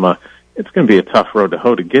Alabama. It's going to be a tough road to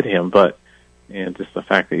hoe to get him, but just the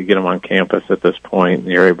fact that you get him on campus at this point,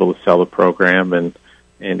 and you're able to sell the program, and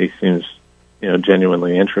he seems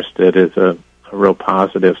genuinely interested, is a real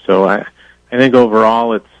positive. So I think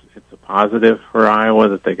overall it's a positive for Iowa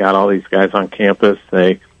that they got all these guys on campus.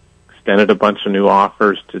 They extended a bunch of new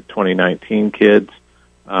offers to 2019 kids.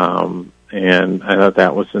 And I thought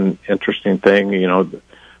that was an interesting thing.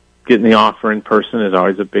 Getting the offer in person is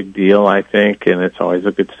always a big deal, I think, and it's always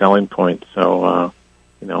a good selling point. So,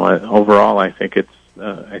 overall, I think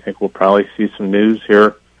I think we'll probably see some news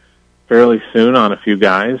here fairly soon on a few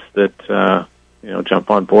guys that, jump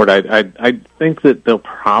on board. I think that they'll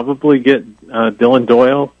probably get Dylan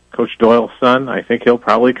Doyle, Coach Doyle's son. I think he'll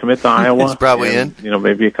probably commit to Iowa. He's probably in.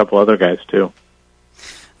 Maybe a couple other guys too.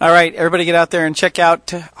 All right, everybody get out there and check out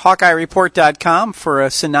HawkeyeReport.com for a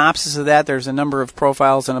synopsis of that. There's a number of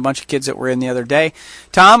profiles and a bunch of kids that were in the other day.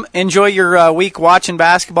 Tom, enjoy your week watching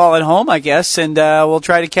basketball at home, I guess, and we'll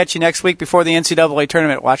try to catch you next week before the NCAA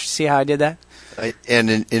tournament. Watch to see how I did that. And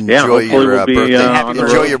enjoy your birthday.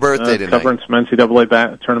 Enjoy your birthday tonight. Covering some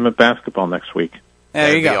NCAA tournament basketball next week.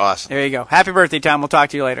 There you go. Be awesome. There you go. Happy birthday, Tom. We'll talk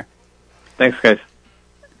to you later. Thanks, guys.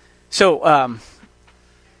 So,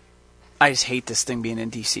 I just hate this thing being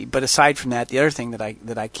in D.C. But aside from that, the other thing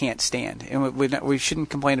that I can't stand, and we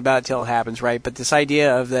shouldn't complain about it till it happens, right? But this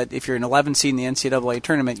idea of that if you're an 11 seed in the NCAA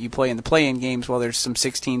tournament, you play in the play-in games while there's some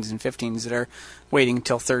 16s and 15s that are waiting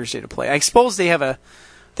until Thursday to play. I suppose they have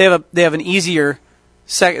an easier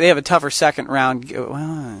they have a tougher second round. Well,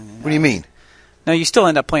 what do you mean? No, you still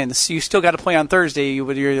end up playing this. You still got to play on Thursday.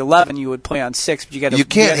 You're 11. You would play on 6, but you got to. You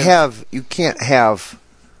can't have.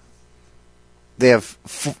 They have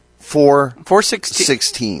four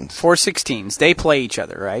 16s. 4 16s. They play each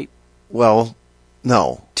other, right? Well,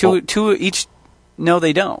 no. Two each. No,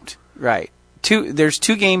 they don't. Right. There's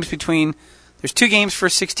 2 games between. There's 2 games for a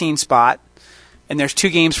 16 spot, and there's 2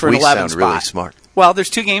 games for an 11 spot. We sound really smart. Well, there's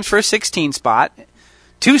 2 games for a 16 spot,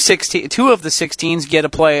 Two of the 16s get to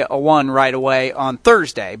play a 1 right away on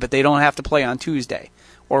Thursday, but they don't have to play on Tuesday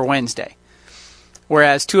or Wednesday.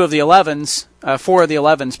 Whereas 4 of the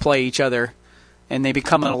 11s play each other, and they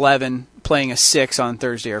become an 11 playing a 6 on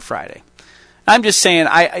Thursday or Friday. I'm just saying,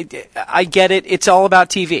 I get it. It's all about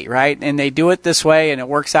TV, right? And they do it this way, and it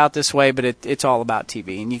works out this way, but it's all about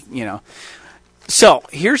TV. And you know. So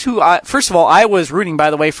here's who. First of all, I was rooting,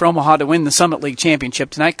 by the way, for Omaha to win the Summit League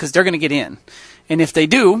championship tonight because they're going to get in. And if they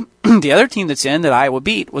do, the other team that's in that Iowa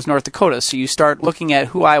beat was North Dakota. So you start looking at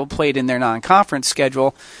who Iowa played in their non-conference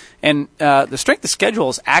schedule. And the strength of schedule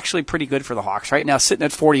is actually pretty good for the Hawks right now, sitting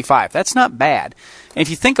at 45. That's not bad. And if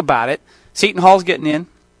you think about it, Seton Hall's getting in.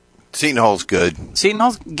 Seton Hall's good. Seton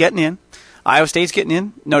Hall's getting in. Iowa State's getting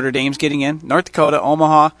in. Notre Dame's getting in. North Dakota,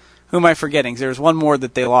 Omaha. Who am I forgetting? There's one more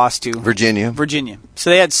that they lost to. Virginia. So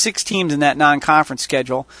they had 6 teams in that non-conference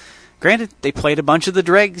schedule. Granted, they played a bunch of the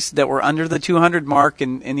dregs that were under the 200 mark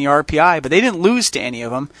in the RPI, but they didn't lose to any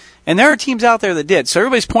of them. And there are teams out there that did. So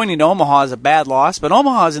everybody's pointing to Omaha as a bad loss, but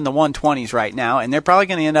Omaha's in the 120s right now, and they're probably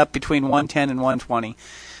going to end up between 110 and 120.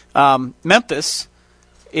 Memphis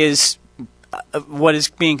is what is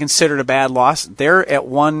being considered a bad loss. They're at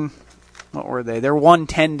what were they? They're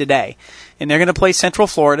 110 today. And they're going to play Central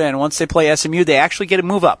Florida, and once they play SMU, they actually get a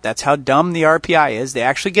move up. That's how dumb the RPI is. They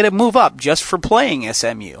actually get a move up just for playing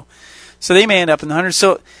SMU. So they may end up in the 100s.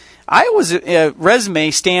 So Iowa's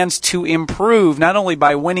resume stands to improve not only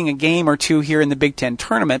by winning a game or two here in the Big Ten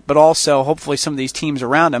tournament, but also hopefully some of these teams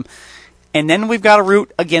around them. And then we've got to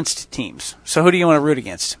root against teams. So who do you want to root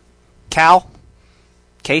against? Cal,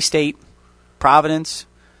 K-State, Providence,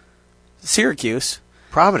 Syracuse.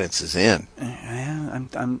 Providence is in. Yeah,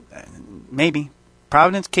 I'm maybe.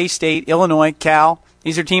 Providence, K-State, Illinois, Cal.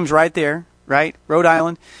 These are teams right there, right? Rhode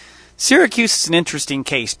Island. Syracuse is an interesting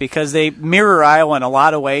case because they mirror Iowa in a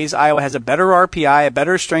lot of ways. Iowa has a better RPI, a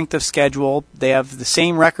better strength of schedule. They have the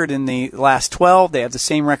same record in the last 12. They have the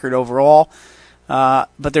same record overall. But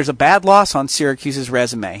there's a bad loss on Syracuse's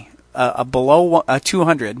resume, a below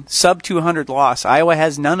 200, sub-200 loss. Iowa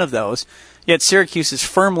has none of those. Yet Syracuse is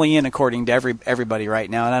firmly in according to everybody right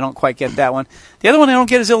now, and I don't quite get that one. The other one I don't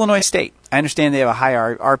get is Illinois State. I understand they have a high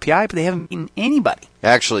RPI, but they haven't beaten anybody.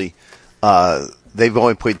 Actually, they've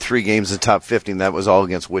only played 3 games in the top 50, and that was all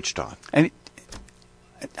against Wichita. And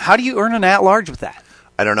how do you earn an at-large with that?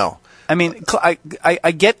 I don't know. I mean,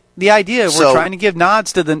 I get the idea. We're trying to give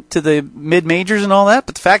nods to the mid-majors and all that,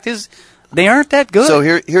 but the fact is they aren't that good. So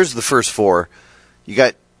here's the first 4. You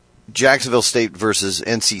got Jacksonville State versus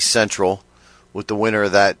NC Central, with the winner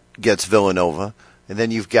of that gets Villanova. And then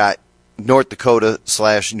you've got North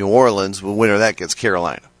Dakota/New Orleans, with the winner of that gets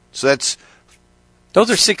Carolina. So those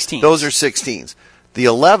are 16s. Those are 16s. The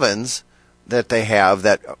 11s that they have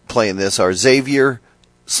that play in this are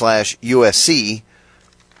Xavier/USC,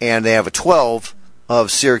 and they have a 12 of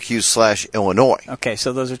Syracuse/Illinois. Okay,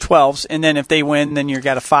 so those are 12s, and then if they win, then you've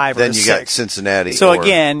got a 5 or a 6. Then you got Cincinnati so or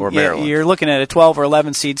Maryland. You're looking at a 12 or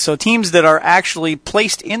 11 seed. So teams that are actually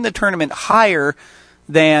placed in the tournament higher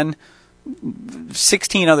than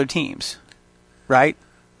 16 other teams, right?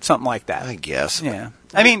 Something like that. I guess. Yeah.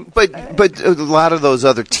 I mean, but a lot of those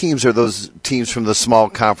other teams are those teams from the small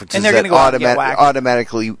conferences and they're that go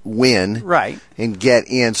automatically win right. and get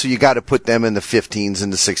in. So you got to put them in the 15s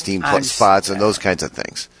and the 16 plus spots and those kinds of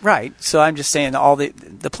things. Right. So I'm just saying all the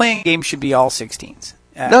playing game should be all 16s.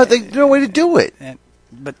 No, there's no way to do it.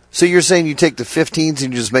 But so you're saying you take the 15s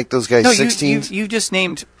and you just make those guys 16s? You just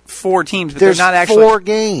named 4 teams, but there's they're not actually 4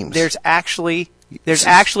 games. There's actually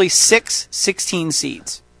 6 16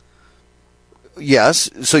 seeds. Yes,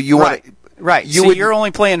 so you want right. You're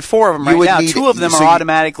only playing 4 of them right now. 2 of them are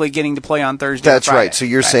automatically getting to play on Thursday. That's or Friday. Right. So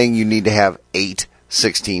you're saying you need to have 8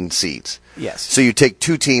 16 seeds. Yes. So you take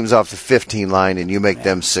 2 teams off the 15 line and you make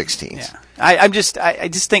them 16s. Yeah. I just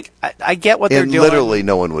think I get what they're doing. Literally,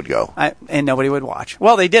 no one would go, and nobody would watch.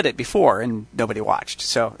 Well, they did it before, and nobody watched.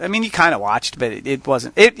 So I mean, you kind of watched, but it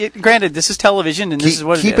wasn't. Granted, this is television, and this is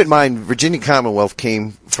what it is. Keep in mind, Virginia Commonwealth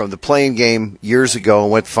came from the playing game years ago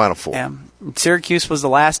and went to Final Four. Yeah. Syracuse was the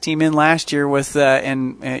last team in last year with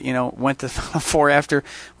went to Final Four after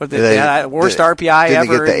with the worst RPI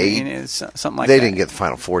didn't ever. They get the 8? Something like they that. They didn't get the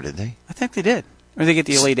Final Four, did they? I think they did. Or they get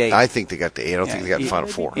the Elite 8? I think they got the 8. I don't think they got the Final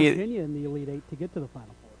Four. Virginia in the Elite 8 to get to the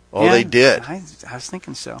Final Four. Oh, they did. I was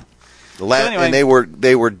thinking so. Anyway, and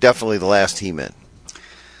they were definitely the last team in.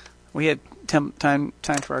 We had time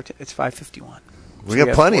for our. It's 5:51. We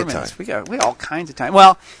got plenty of time. We got all kinds of time.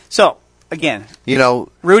 Well, so again,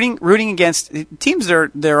 rooting against teams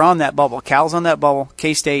they're on that bubble. Cal's on that bubble.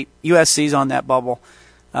 K-State, USC's on that bubble.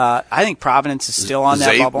 I think Providence is still on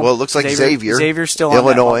that bubble. Well, it looks like Xavier's still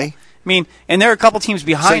Illinois. on that bubble. I mean, and there are a couple teams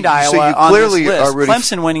behind Iowa you on clearly this list. are rooting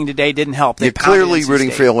Clemson winning today didn't help. You're clearly rooting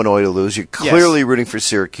for Illinois to lose. You're clearly rooting for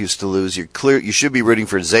Syracuse to lose. You should be rooting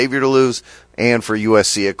for Xavier to lose and for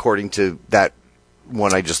USC, according to that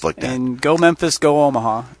one I just looked at. And go Memphis, go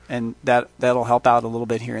Omaha, and that'll help out a little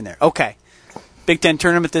bit here and there. Okay, Big Ten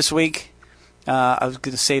tournament this week. I was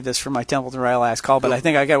going to save this for my Templeton Riley last call, but I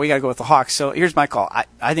think we got to go with the Hawks. So here's my call.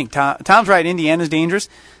 I think Tom's right. Indiana's dangerous.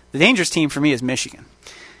 The dangerous team for me is Michigan.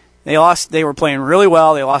 They lost. They were playing really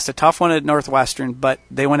well. They lost a tough one at Northwestern, but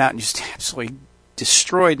they went out and just absolutely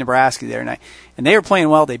destroyed Nebraska the other night. And they were playing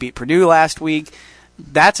well. They beat Purdue last week.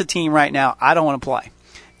 That's a team right now I don't want to play.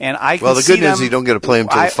 And I can the good news is you don't get to play them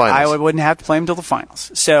until the finals. I wouldn't have to play them until the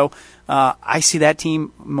finals. So I see that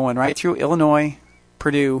team going right through Illinois,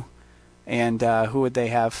 Purdue, and who would they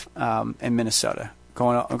have in Minnesota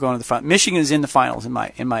going to the final. Michigan is in the finals in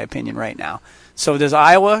my opinion right now. So does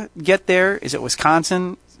Iowa get there? Is it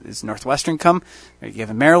Wisconsin? Is Northwestern come? Are you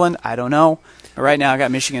giving Maryland? I don't know. But right now I got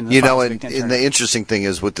Michigan. In the finals, and the interesting thing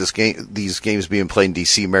is with these games being played in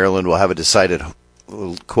D.C., Maryland will have a decided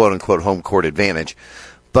quote unquote home court advantage.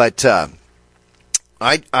 But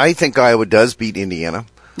I think Iowa does beat Indiana.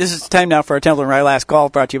 This is the time now for our Templeton Rye last call,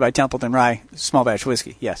 brought to you by Templeton Rye Small Batch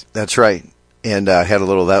Whiskey. Yes. That's right. And I had a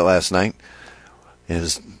little of that last night. It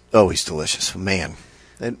is always delicious. Man.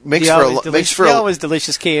 It makes for always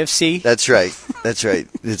delicious KFC. That's right. That's right.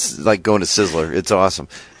 It's like going to Sizzler. It's awesome.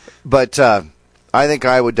 But I think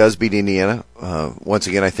Iowa does beat Indiana. Once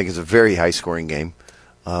again, I think it's a very high-scoring game,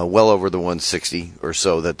 well over the 160 or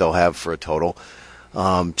so that they'll have for a total,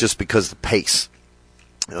 just because of the pace.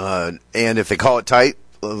 And if they call it tight,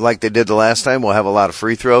 like they did the last time, we'll have a lot of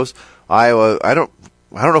free throws. Iowa, I don't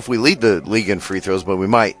know if we lead the league in free throws, but we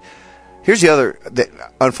might. Here's the other.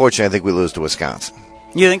 Unfortunately, I think we lose to Wisconsin.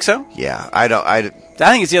 You think so? Yeah, I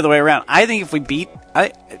think it's the other way around. I think if we beat,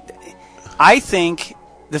 I think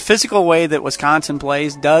the physical way that Wisconsin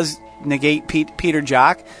plays does negate Peter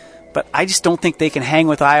Jock, but I just don't think they can hang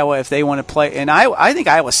with Iowa if they want to play. And I think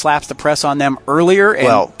Iowa slaps the press on them earlier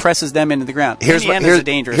and presses them into the ground. Indiana's a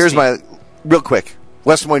dangerous team. Real quick.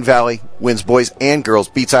 West Des Moines Valley wins boys and girls,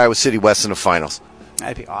 beats Iowa City West in the finals.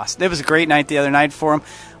 That'd be awesome. It was a great night the other night for them.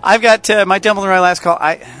 I've got my Templeton Rye last call.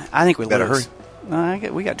 I think we better lose. Hurry.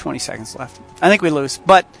 We got 20 seconds left. I think we lose,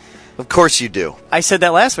 but of course you do. I said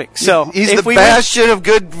that last week. So he's the bastion of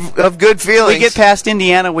good feelings. We get past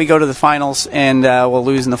Indiana, we go to the finals, and we'll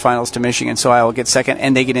lose in the finals to Michigan. So I will get second,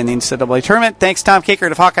 and they get in the NCAA tournament. Thanks, Tom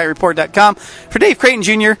Kakert of HawkeyeReport.com. For Dave Creighton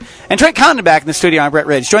Jr. and Trent Condon back in the studio, I'm Brett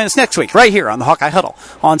Ridge. Join us next week right here on the Hawkeye Huddle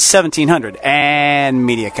on 1700 and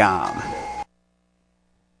Mediacom.